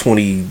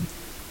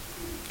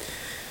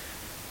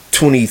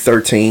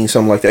 2013,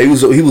 something like that. He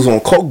was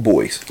on Coke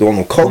Boys, on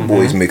the Coke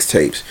Boys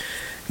mixtapes.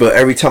 But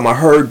every time I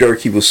heard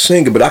Dirk, he was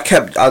singing. But I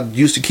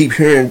used to keep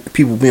hearing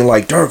people being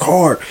like, Dirk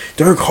hard,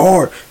 Dirk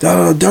hard.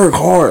 I'm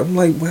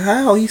like, well,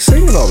 how he's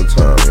singing all the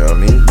time? You know what I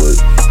mean?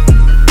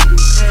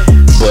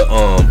 But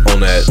on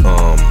that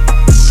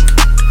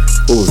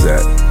What was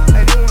that?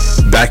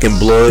 Back in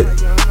Blood.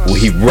 Well,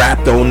 he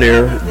rapped on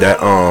there. That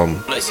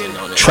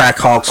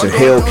Trackhawks and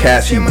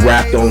Hellcats, he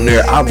rapped on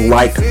there. I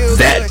like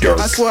that Dirk.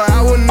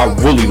 I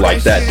really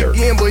like that Dirk.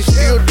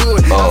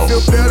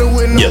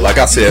 Yeah, like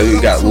I said,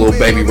 we got Lil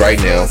Baby right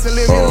now. Who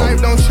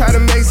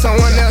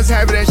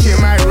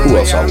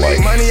else I like?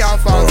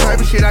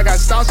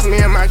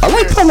 I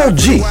like Polo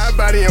G.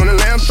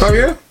 Oh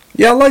yeah?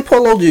 Yeah, I like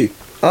Polo G.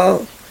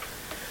 I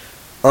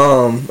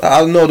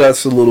know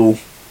that's a little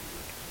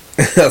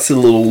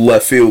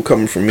left field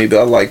coming from me, but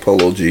I like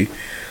Polo G.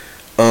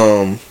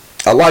 I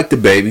like the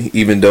Baby,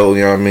 even though,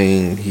 you know what I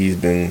mean, he's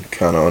been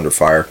kind of under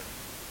fire.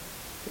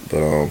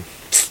 But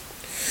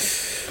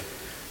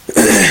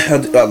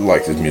I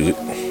like his music.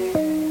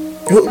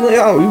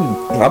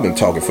 I've been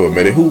talking for a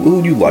minute.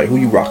 Who do you like? Who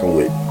you rocking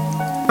with?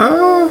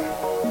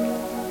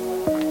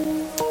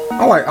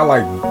 I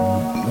like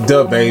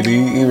the Baby,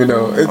 even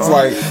though it's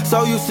like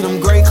so used to them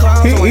great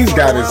clouds. He's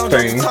got his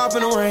thing. For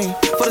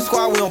the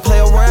squad, we don't play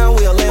around.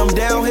 We'll lay him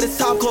down, hit his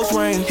top close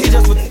range. He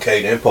just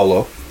okay, then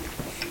Polo.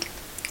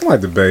 I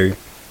like the Baby.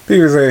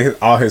 People say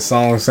all his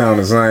songs sound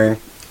the same,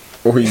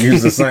 or he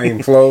use the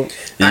same flow.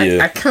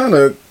 Yeah, I kind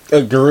of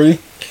agree,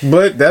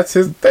 but that's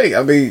his thing.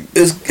 I mean,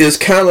 it's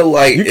kind of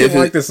like you can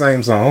like the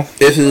same song.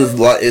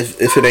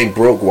 If it ain't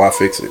broke, why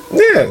fix it?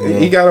 Yeah,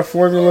 he got a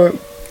formula.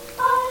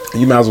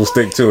 You might as well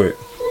stick to it.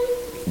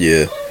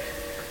 Yeah,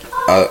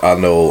 I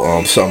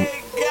know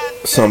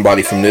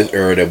somebody from this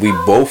era that we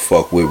both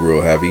fuck with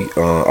real heavy.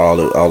 All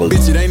the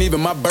bitch, it ain't even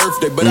my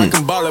birthday, but I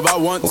can ball if I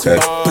want to.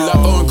 Pull up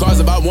on cars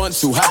if I want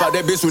to. How about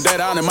that bitch with that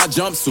on in my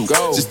jumpsuit?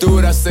 Go. Just do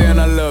what I say and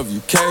I love you,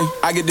 okay?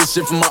 I get this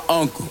shit from my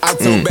uncle. I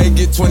told Bay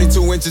get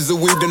 22 inches of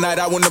weed tonight.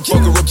 I want to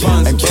fuck a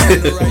Rapunzel.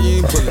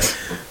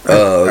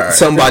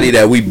 Somebody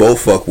that we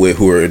both fuck with,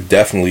 who are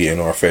definitely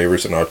in our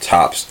favorites and our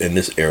tops in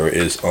this era,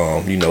 is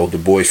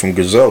the boys from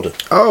Griselda.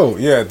 Oh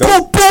yeah,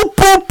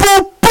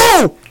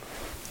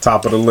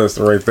 top of the list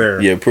right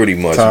there. Yeah, pretty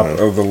much. Top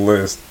of the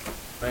list.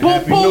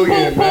 Happy New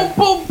Year, man.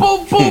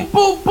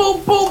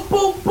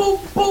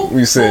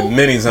 We said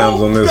many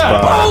times on this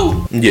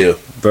pod. Yeah,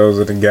 those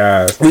are the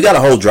guys. We got a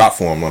whole drop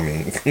for them. I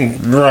mean,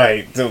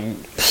 right.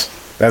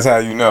 That's how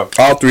you know.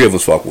 All three of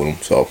us fuck with them.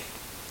 So.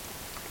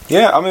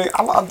 Yeah, I mean,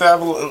 I like that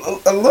a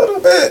little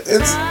bit.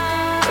 It's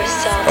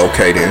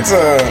okay then. It's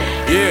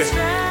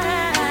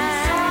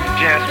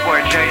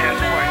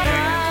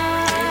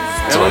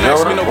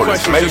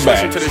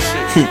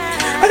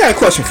I got a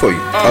question for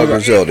you,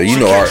 Griselda. You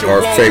know our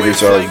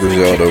favorites are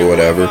Griselda or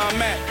whatever.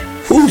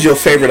 Who's your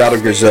favorite out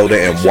of Griselda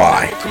and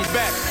why?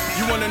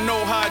 You wanna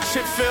know how a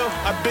chip feel?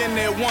 I've been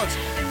there once.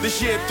 This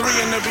year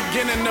 3 in the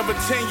beginning of a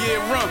 10-year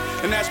run,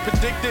 and as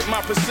predicted, my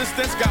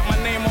persistence got my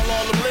name on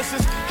all the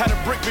lists. Had a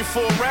brick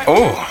before rap.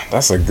 Oh,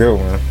 that's a good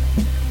one.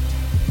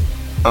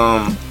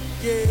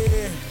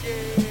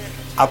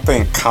 I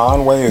think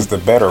Conway is the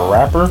better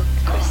rapper.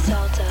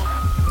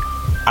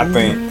 I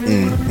think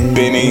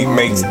Benny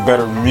makes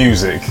better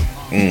music.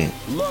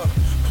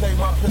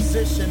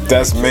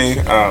 That's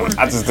me.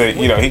 I just think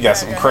he got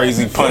some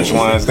crazy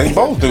punchlines. They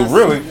both do,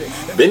 really.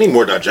 Benny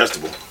more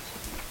digestible.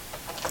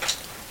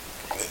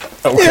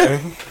 Okay.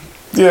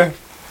 Yeah.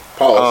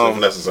 Pause if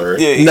necessary.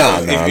 Yeah.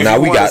 Nah.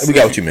 We got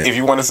what you meant. If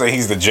you want to say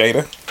he's the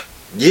Jada.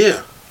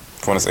 Yeah.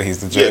 If you want to say he's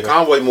the Jada. Yeah,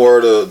 Conway more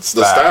of the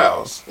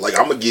styles. Like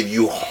I'm gonna give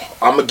you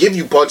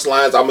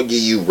punchlines. I'm gonna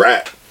give you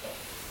rap,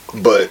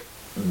 but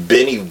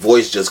Benny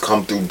voice just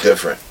come through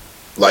different.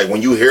 Like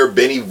when you hear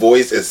Benny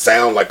voice, it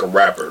sound like a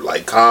rapper.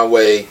 Like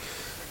Conway,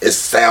 it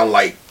sound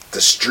like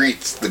the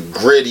streets, the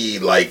gritty,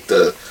 like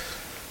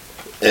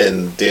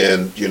and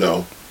then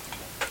the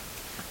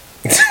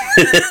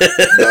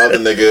other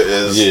nigga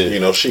is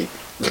Sheep.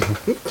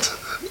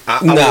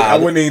 I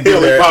wouldn't even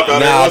do that.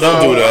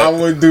 Don't do that. I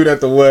wouldn't do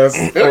that to West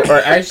or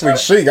actually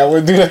Sheik. I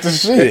wouldn't do that to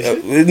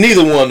Sheik.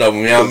 Neither one of them.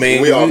 You know what I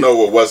mean? We all know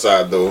what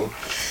Westside do.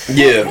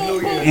 Yeah.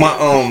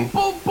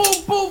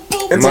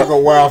 It took a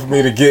while for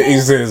me to get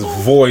used to his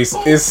voice.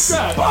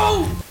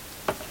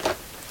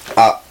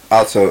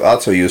 I'll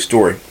tell you a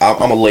story.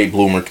 I'm a late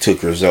bloomer to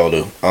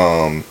Griselda.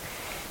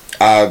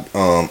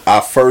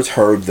 I first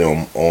heard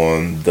them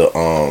on the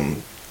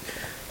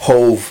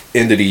whole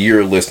end of the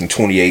year list in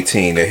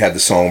 2018. They had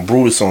the song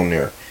Brutus on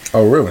there.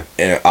 Oh, really?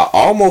 And I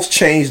almost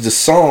changed the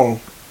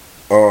song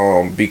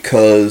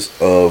because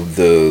of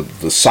the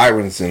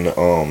sirens in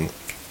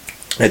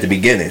at the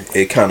beginning.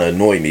 It kind of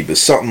annoyed me, but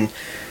something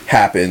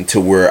happened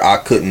to where I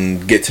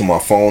couldn't get to my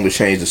phone to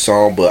change the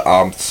song. But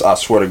I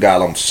swear to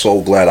God, I'm so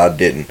glad I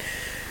didn't.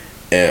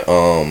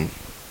 And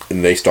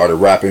they started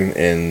rapping,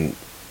 and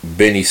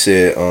Benny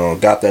said,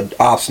 got the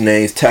ops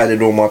names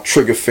tatted on my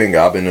trigger finger.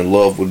 I've been in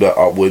love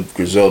with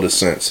Griselda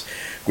since.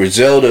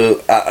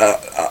 Griselda,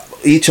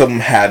 each of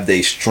them have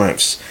their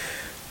strengths.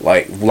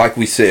 Like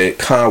we said,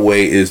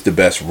 Conway is the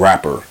best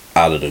rapper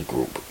out of the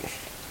group.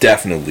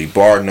 Definitely,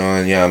 bar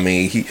none. You know what I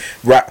mean?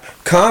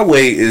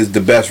 Conway is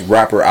the best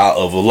rapper out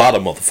of a lot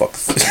of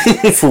motherfuckers.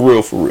 For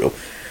real.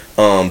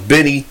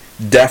 Benny,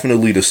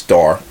 definitely the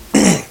star.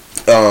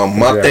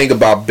 My thing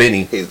about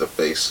Benny, he's the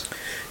face.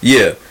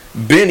 Yeah,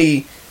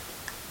 Benny,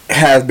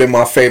 has been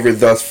my favorite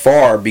thus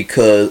far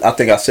because I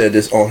think I said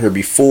this on here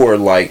before.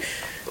 Like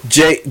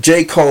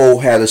J. Cole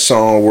had a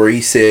song where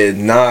he said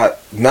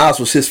Nas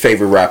was his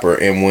favorite rapper,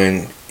 and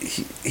when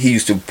he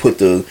used to put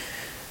the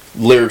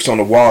lyrics on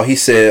the wall, he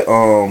said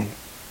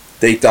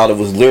they thought it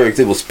was lyrics,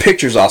 it was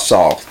pictures I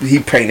saw. He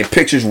painted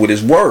pictures with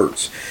his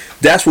words.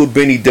 That's what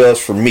Benny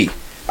does for me.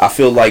 I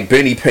feel like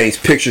Benny paints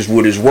pictures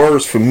with his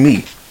words for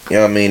me. You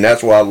know what I mean?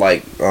 That's why I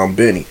like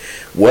Benny.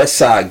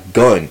 Westside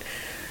Gunn.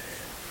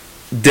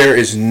 There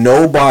is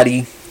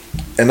nobody,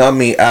 and I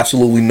mean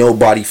absolutely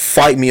nobody,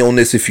 fight me on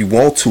this if you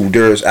want to,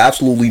 there is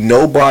absolutely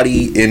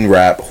nobody in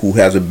rap who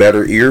has a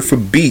better ear for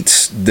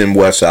beats than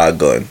Westside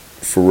Gunn.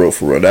 For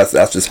real.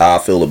 That's just how I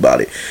feel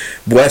about it.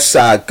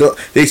 Westside Gunn,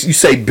 you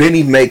say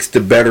Benny makes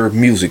the better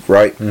music,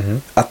 right? Mm-hmm.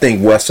 I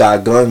think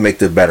Westside Gunn make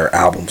the better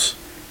albums.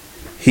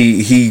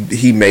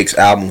 He makes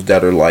albums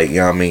that are like, you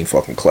know what I mean,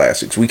 fucking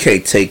classics. We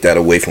can't take that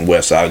away from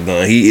Westside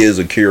Gunn. He is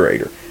a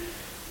curator.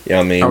 You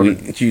know what I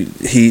mean?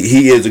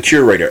 He is a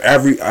curator.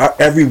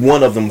 Every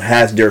one of them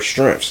has their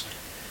strengths.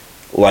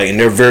 Like, and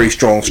they're very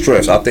strong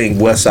strengths. I think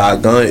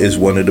Westside Gunn is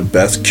one of the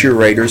best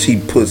curators. He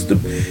puts a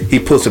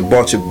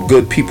bunch of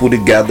good people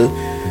together.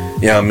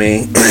 You know what I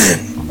mean?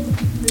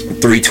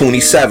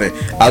 327.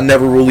 I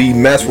never really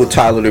messed with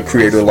Tyler the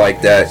Creator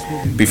like that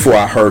before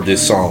I heard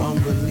this song.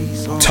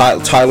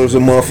 Tyler's a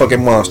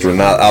motherfucking monster,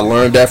 and I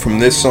learned that from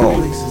this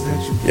song. You know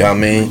what I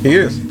mean? He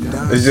is.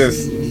 It's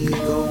just,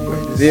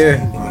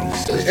 yeah.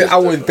 I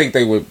wouldn't think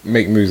they would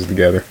make music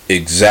together.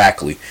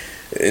 Exactly.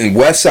 And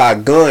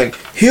Westside Gunn,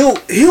 he'll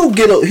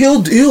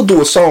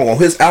do a song on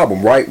his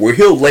album, right, where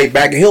he'll lay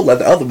back and he'll let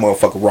the other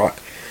motherfucker rock.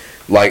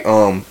 Like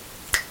what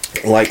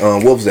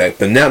was that?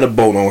 Banana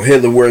Boat on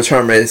Hitler Where's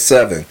Herman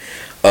 7,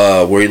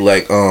 where he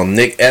like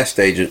Nick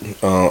Estage,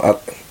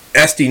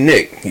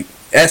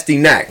 SD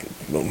Knack.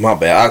 My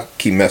bad, I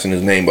keep messing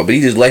his name up, but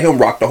he just let him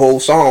rock the whole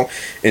song,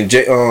 and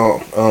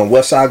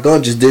Westside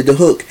Gunn just did the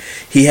hook.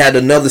 He had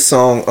another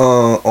song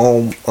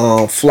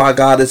on Fly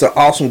God Is an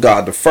Awesome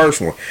God, the first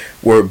one,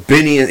 where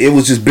it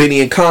was just Benny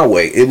and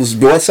Conway. It was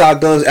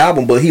Westside Gunn's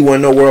album, but he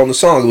wasn't nowhere on the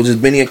song. It was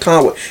just Benny and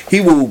Conway. He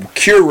will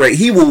curate,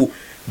 he will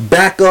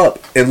back up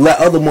and let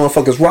other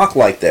motherfuckers rock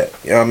like that.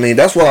 You know what I mean?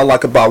 That's what I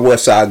like about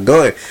Westside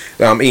Gunn.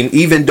 I mean,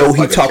 even though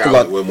he talk a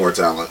lot with more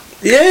talent.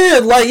 Yeah,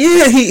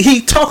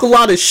 he talk a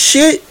lot of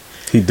shit.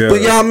 He does.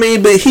 But you know what I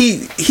mean? But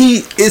he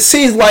it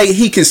seems like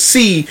he can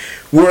see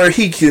where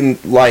he can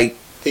like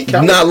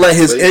not let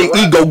his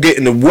ego get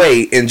in the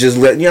way and just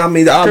let, you know what I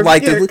mean? I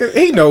like it.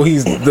 He know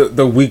he's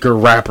the weaker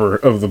rapper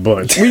of the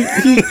bunch.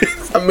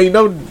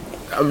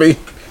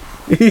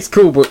 He's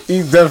cool, but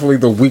he's definitely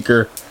the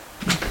weaker.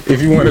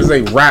 If you want to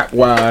say rap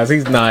wise,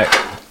 he's not.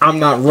 I'm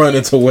not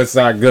running to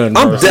Westside Gunn.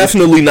 I'm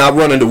definitely not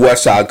running to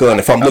Westside Gunn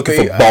if I'm looking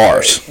for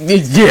bars.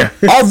 Yeah.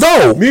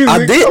 Although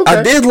I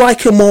did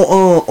like him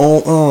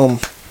on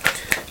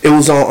it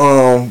was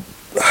on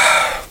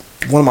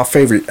one of my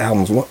favorite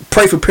albums,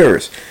 Pray for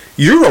Paris,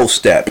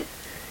 Eurostep.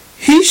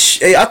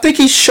 I think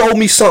he showed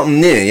me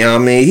something there. You know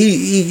what I mean?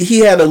 He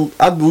had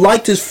I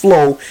liked his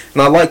flow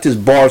and I liked his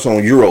bars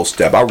on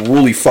Eurostep. I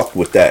really fucked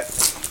with that.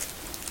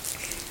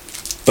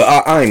 But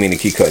I ain't mean to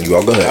keep cutting you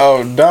off. Go ahead.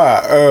 Oh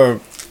nah.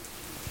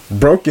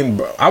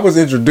 Broken. I was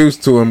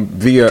introduced to him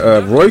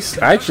via Royce,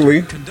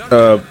 actually.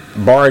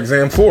 Bar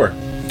Exam 4.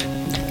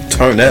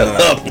 Turn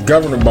that up.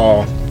 Governor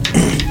Ball.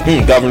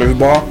 Governor's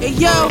Ball. Hey,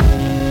 yo.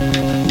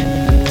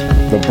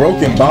 The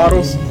Broken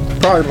Bottles,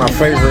 probably my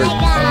favorite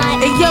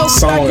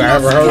song I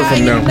ever heard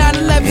from them.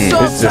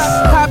 It's just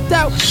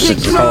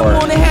shit's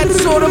hard.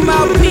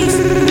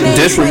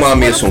 This remind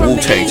me of some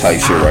Wu-Tang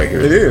type shit right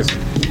here. It is.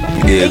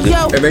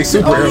 Yeah, and they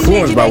super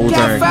influenced by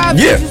Wu-Tang.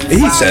 Yeah,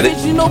 he said it.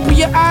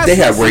 They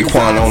had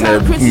Raekwon on there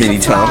many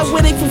times.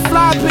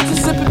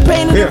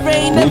 Yeah,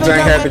 Wu-Tang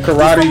had the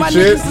karate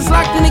shit.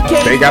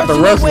 They got the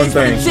wrestling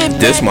thing.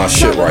 This my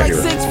shit right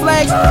here.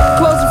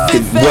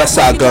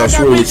 Westside Gunn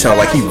really sound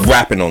like he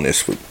rapping on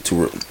this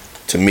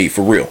to me,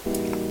 for real.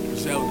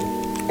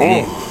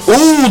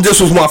 Ooh, this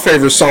was my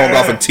favorite song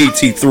off of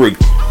TT3.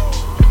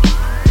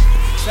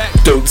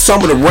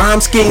 Some of the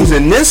rhyme schemes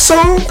in this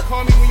song.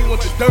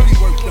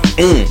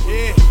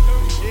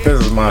 This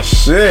is my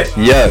shit.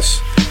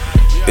 Yes.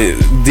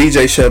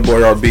 DJ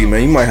Shedboy RB,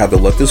 man, you might have to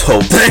let this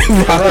whole thing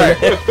ride.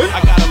 I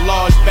got a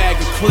large bag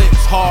of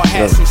clips, hard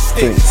hats and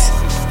sticks.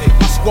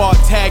 My squad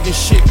tagging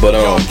shit. But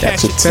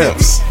that's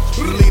attempts.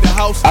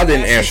 I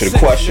didn't answer the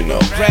question though.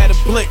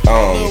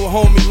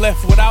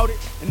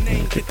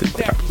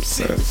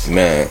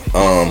 Man,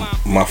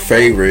 my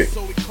favorite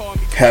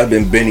has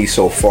been Benny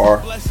so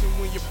far.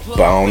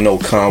 But I don't know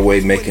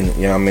Conway making,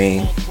 you know what I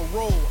mean?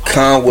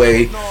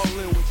 Conway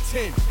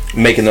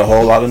making a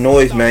whole lot of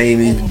noise, man.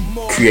 He's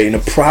creating a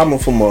problem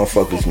for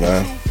motherfuckers,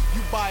 man.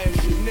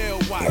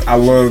 I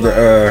love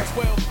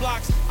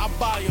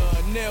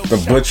the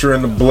Butcher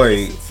and the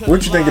Blade.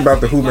 What you think about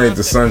the Who Made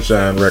the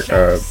Sunshine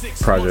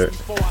project?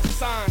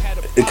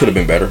 It could have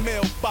been better.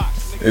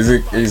 Is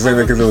it because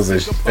it was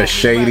a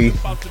shady?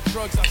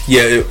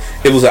 Yeah,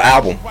 it was an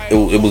album.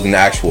 It was an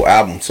actual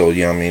album. So,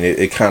 you know what I mean?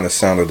 It kind of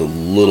sounded a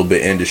little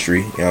bit industry.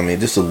 You know what I mean?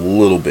 Just a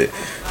little bit.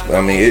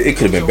 I mean, it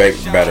could have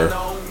been better.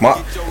 My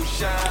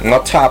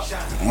top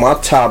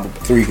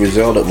 3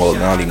 Griselda, well,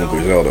 not even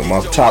Griselda.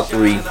 My top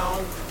 3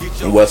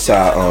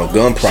 Westside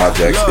Gun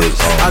projects is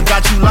I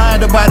got you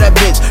lying about that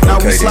bitch.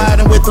 Now we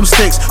sliding with them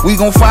sticks. We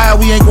gon' fire,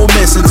 we ain't gon'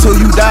 miss. Until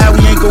you die,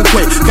 we ain't gon'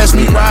 quit. Catch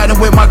me riding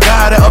with my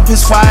guy to up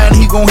his fire and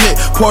he gon' hit.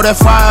 Pour that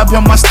fire up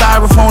in my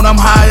styrofoam, I'm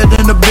higher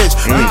than the bitch.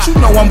 Bitch, you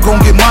know I'm gon'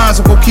 get mine,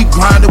 so go keep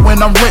grinding when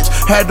I'm rich.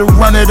 Had to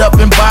run it up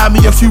and buy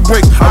me a few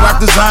bricks. I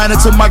rock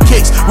designer to my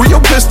kicks. Where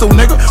your pistol,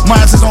 nigga?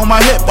 Mine's is on my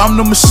hip. I'm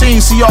the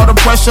machine. See all the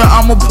pressure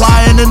I'm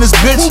applying in this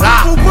bitch.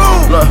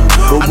 Look,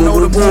 I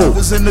know the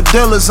movers and the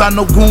dealers. I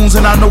know goons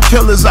and I know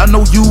killers. I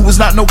know you was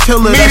not no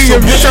killer. That's your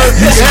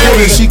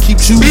bitch. She keep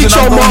choosing.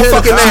 I'm gon' hit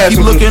her. She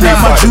keep looking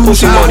at my jewels.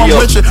 She know I'm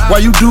richer.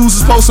 While you dudes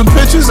is posting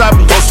pictures, I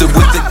be posted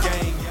with the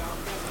gang.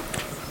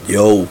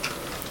 Yo,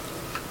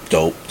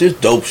 dope.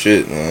 Just dope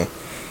shit, man.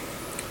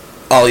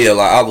 Oh yeah,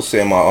 like I was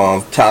saying,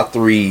 my top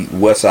 3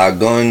 Westside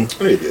Gun.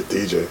 I need to get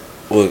DJ.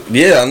 Well,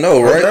 yeah, I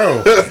know, right?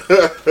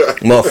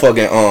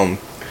 Motherfucking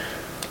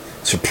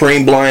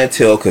Supreme Blind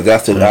Tail, because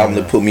that's the album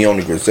that put me on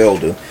the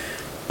Griselda.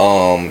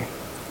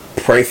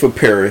 Pray for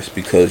Paris,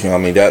 because you know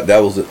what I mean,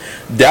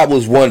 that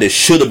was one that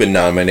should have been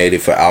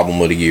nominated for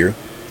Album of the Year.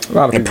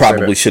 And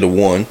probably should have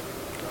won.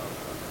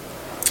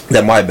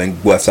 That might have been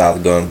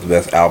Westside Gun's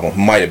best album.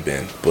 Might have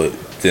been, but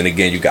then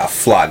again, you got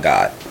Fly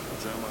God,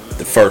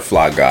 the first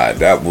Fly God.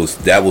 That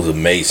was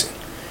amazing.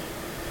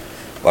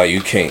 Like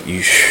you can't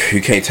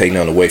take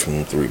nothing away from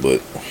them 3.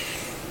 But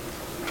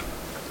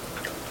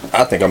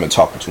I think I've been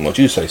talking too much.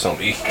 You say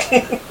something.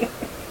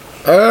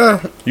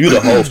 You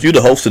the host. You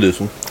the host of this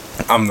one.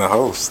 I'm the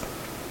host.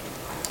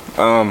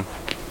 I'm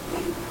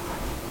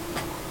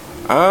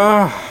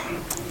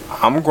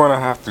gonna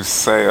have to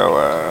say,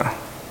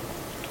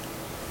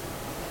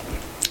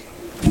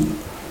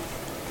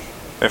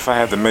 if I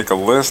had to make a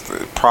list,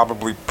 it'd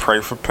probably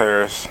Pray for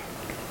Paris.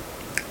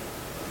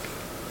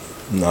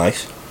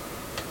 Nice.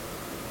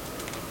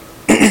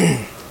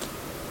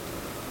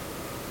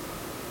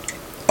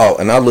 Oh,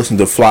 and I listened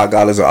to Fly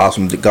God is an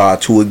Awesome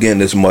God 2 again.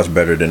 This is much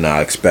better than I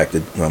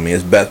expected. I mean,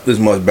 it's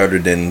much better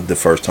than the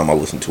first time I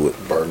listened to it.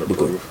 Burn the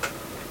Proof.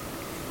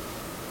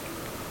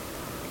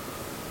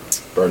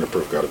 Burn the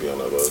Proof gotta be on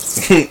that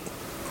list.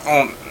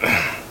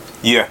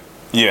 Yeah.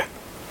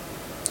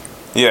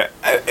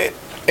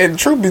 And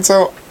truth be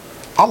told,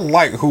 I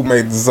like Who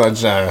Made the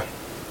Sunshine.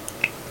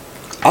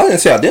 I didn't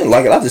say I didn't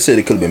like it. I just said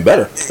it could have been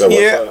better.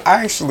 Yeah,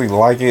 I actually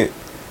like it.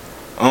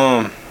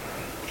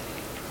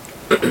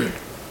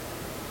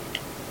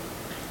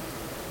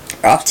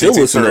 I still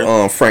listen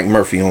to Frank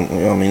Murphy on. You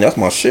know what I mean, that's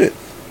my shit.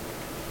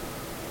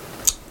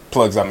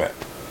 Plugs I'm at.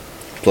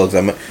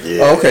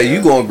 Yeah. Okay,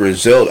 you going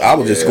Griselda? I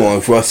was just going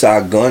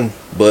Westside Gun,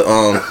 but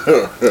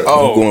you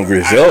going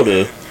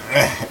Griselda?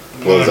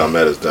 Plugs I'm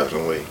at is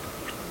definitely.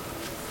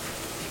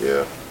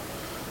 Yeah,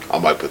 I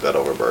might put that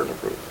over Burden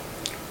Proof.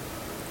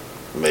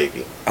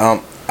 Maybe.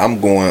 I'm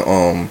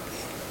going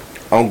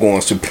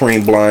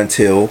Supreme Blind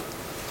Tail,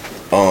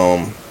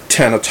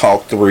 Tana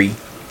Talk 3,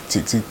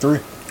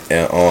 TT3,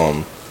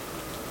 and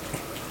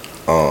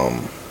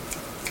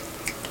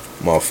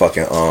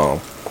motherfucking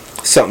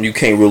something you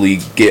can't really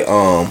get.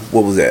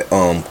 What was that?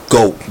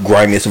 GOAT,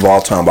 Grimiest of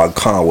All Time by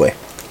Conway.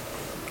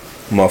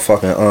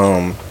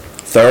 Motherfucking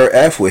Third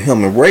F with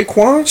him and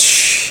Raekwon.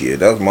 Shit,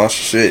 that's my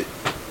shit.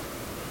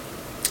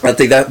 I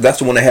think that's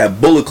the one that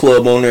had Bullet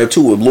Club on there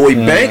too with Lloyd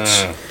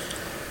Banks.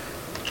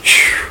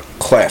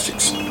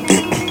 Classics.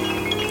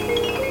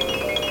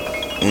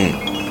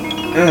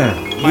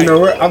 You know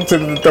what? I'm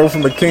tempted to throw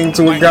From a King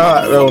to a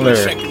God on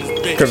there,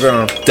 because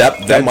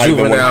that might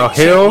Juvenile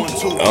Hill.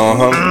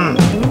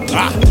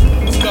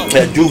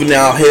 That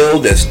Juvenile Hill,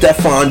 that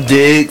Stephon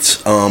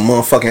Diggs,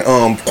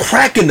 motherfucking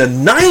crack in the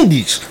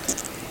 90s.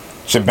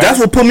 That's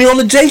what put me on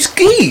the J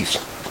Skis.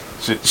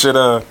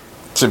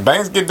 Should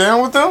Banks get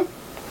down with them?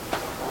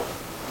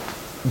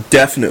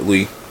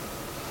 Definitely.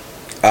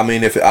 I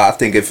mean, if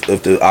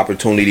the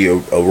opportunity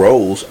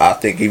arose, I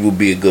think he would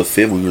be a good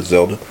fit with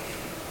Griselda.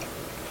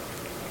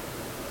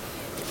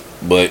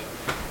 But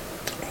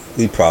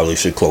we probably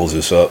should close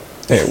this up.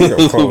 Yeah, we're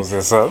gonna close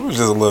this up. It was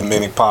just a little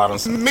mini pod on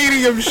some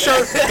medium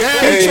shirt.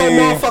 Get your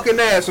motherfucking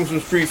ass on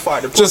some Street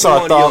Fighter. Just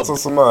our thoughts on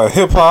some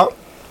hip hop.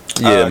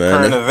 Yeah, man.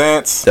 Current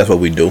events. That's what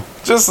we do.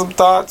 Just some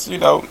thoughts, you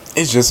know.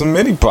 It's just a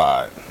mini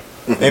pod.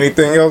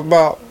 Anything else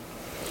about?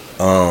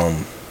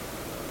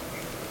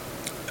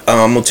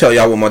 I'm gonna tell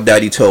y'all what my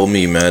daddy told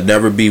me, man.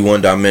 Never be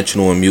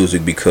one-dimensional in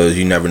music, because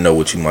you never know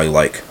what you might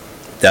like.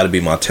 That'll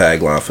be my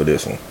tagline for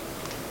this one.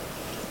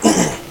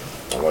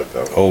 I like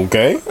that one.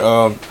 Okay.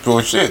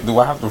 Well, shit. Do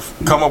I have to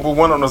come up with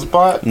one on the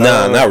spot?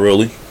 Nah, not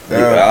really.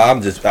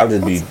 I'll just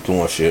be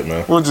doing shit,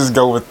 man. We'll just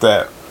go with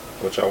that.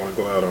 What y'all want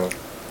to go out on?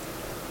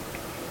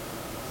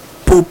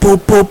 I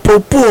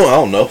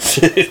don't know.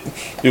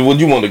 What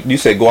you want to? You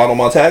say go out on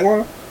my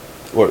tagline?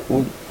 What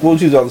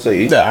would you about to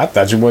say? Yeah, I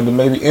thought you wanted to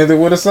maybe end it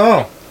with a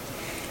song.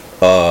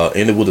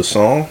 ended with a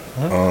song.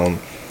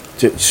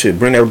 Shit,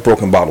 bring that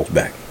broken bottles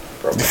back.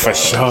 For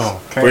sure.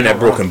 Bring that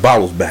broken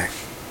bottles back.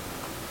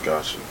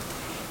 Gotcha.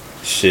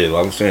 Shit,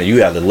 like I'm saying,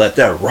 you have to let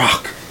that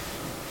rock.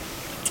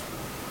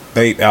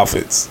 Babe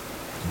outfits.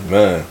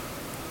 Man.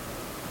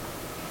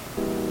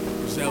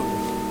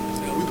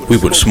 We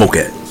would smoke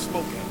at.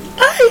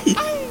 I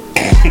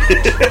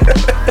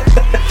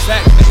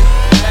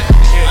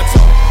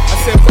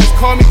said, first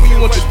call me when you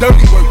want the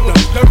dirty work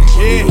done.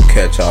 We will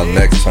catch y'all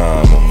next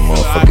time on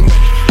motherfucking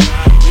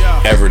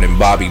Everett and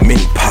Bobby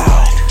Mini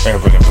Pod.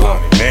 Everett and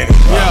Bobby Mini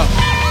Pod.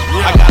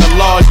 I got a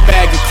large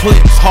bag of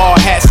clips, hard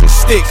hats and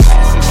sticks.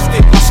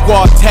 My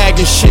squad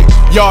tagging shit,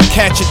 y'all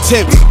catching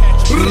tips.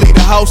 You leave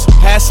the house,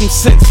 have some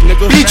sense,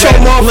 nigga. Beat your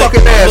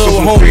motherfucking ass with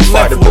some Street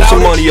Fighter. Put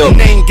some money up.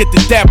 Name get the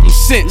dap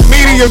sense.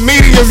 Medium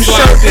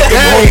shirt.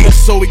 Hey.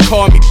 So he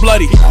called me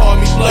bloody.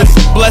 It's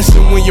a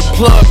blessing when your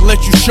plug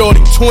let you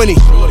shorty 20.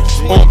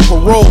 On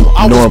parole,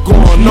 I was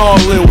going all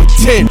in with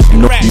 10.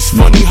 These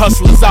funny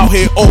hustlers out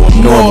here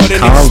owing more than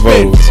they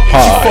spend.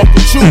 She fuck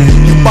with you,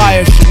 you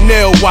buy a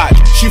Chanel watch.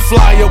 She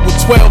fly up with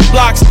 12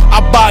 blocks,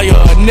 I buy her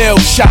a nail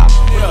shop.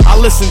 I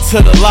listen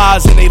to the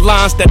lies and they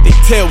lines that they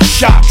tell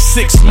shock.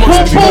 6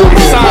 months before the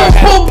sign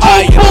had a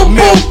pie in the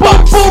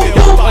mailbox.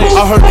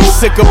 I heard they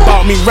sick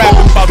about me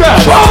rapping about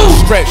the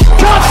stretch.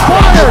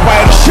 Right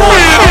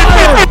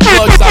up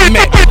plugs I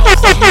met. Dog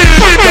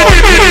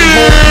came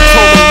home and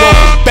told me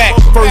welcome back.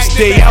 First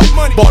day out,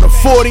 bought a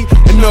 40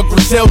 and a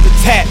Griselda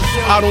tat.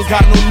 I don't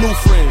got no new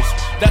friends.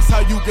 That's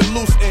how you get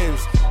loose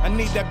ends. I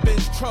need that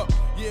Benz truck.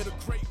 Yeah, the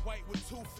great.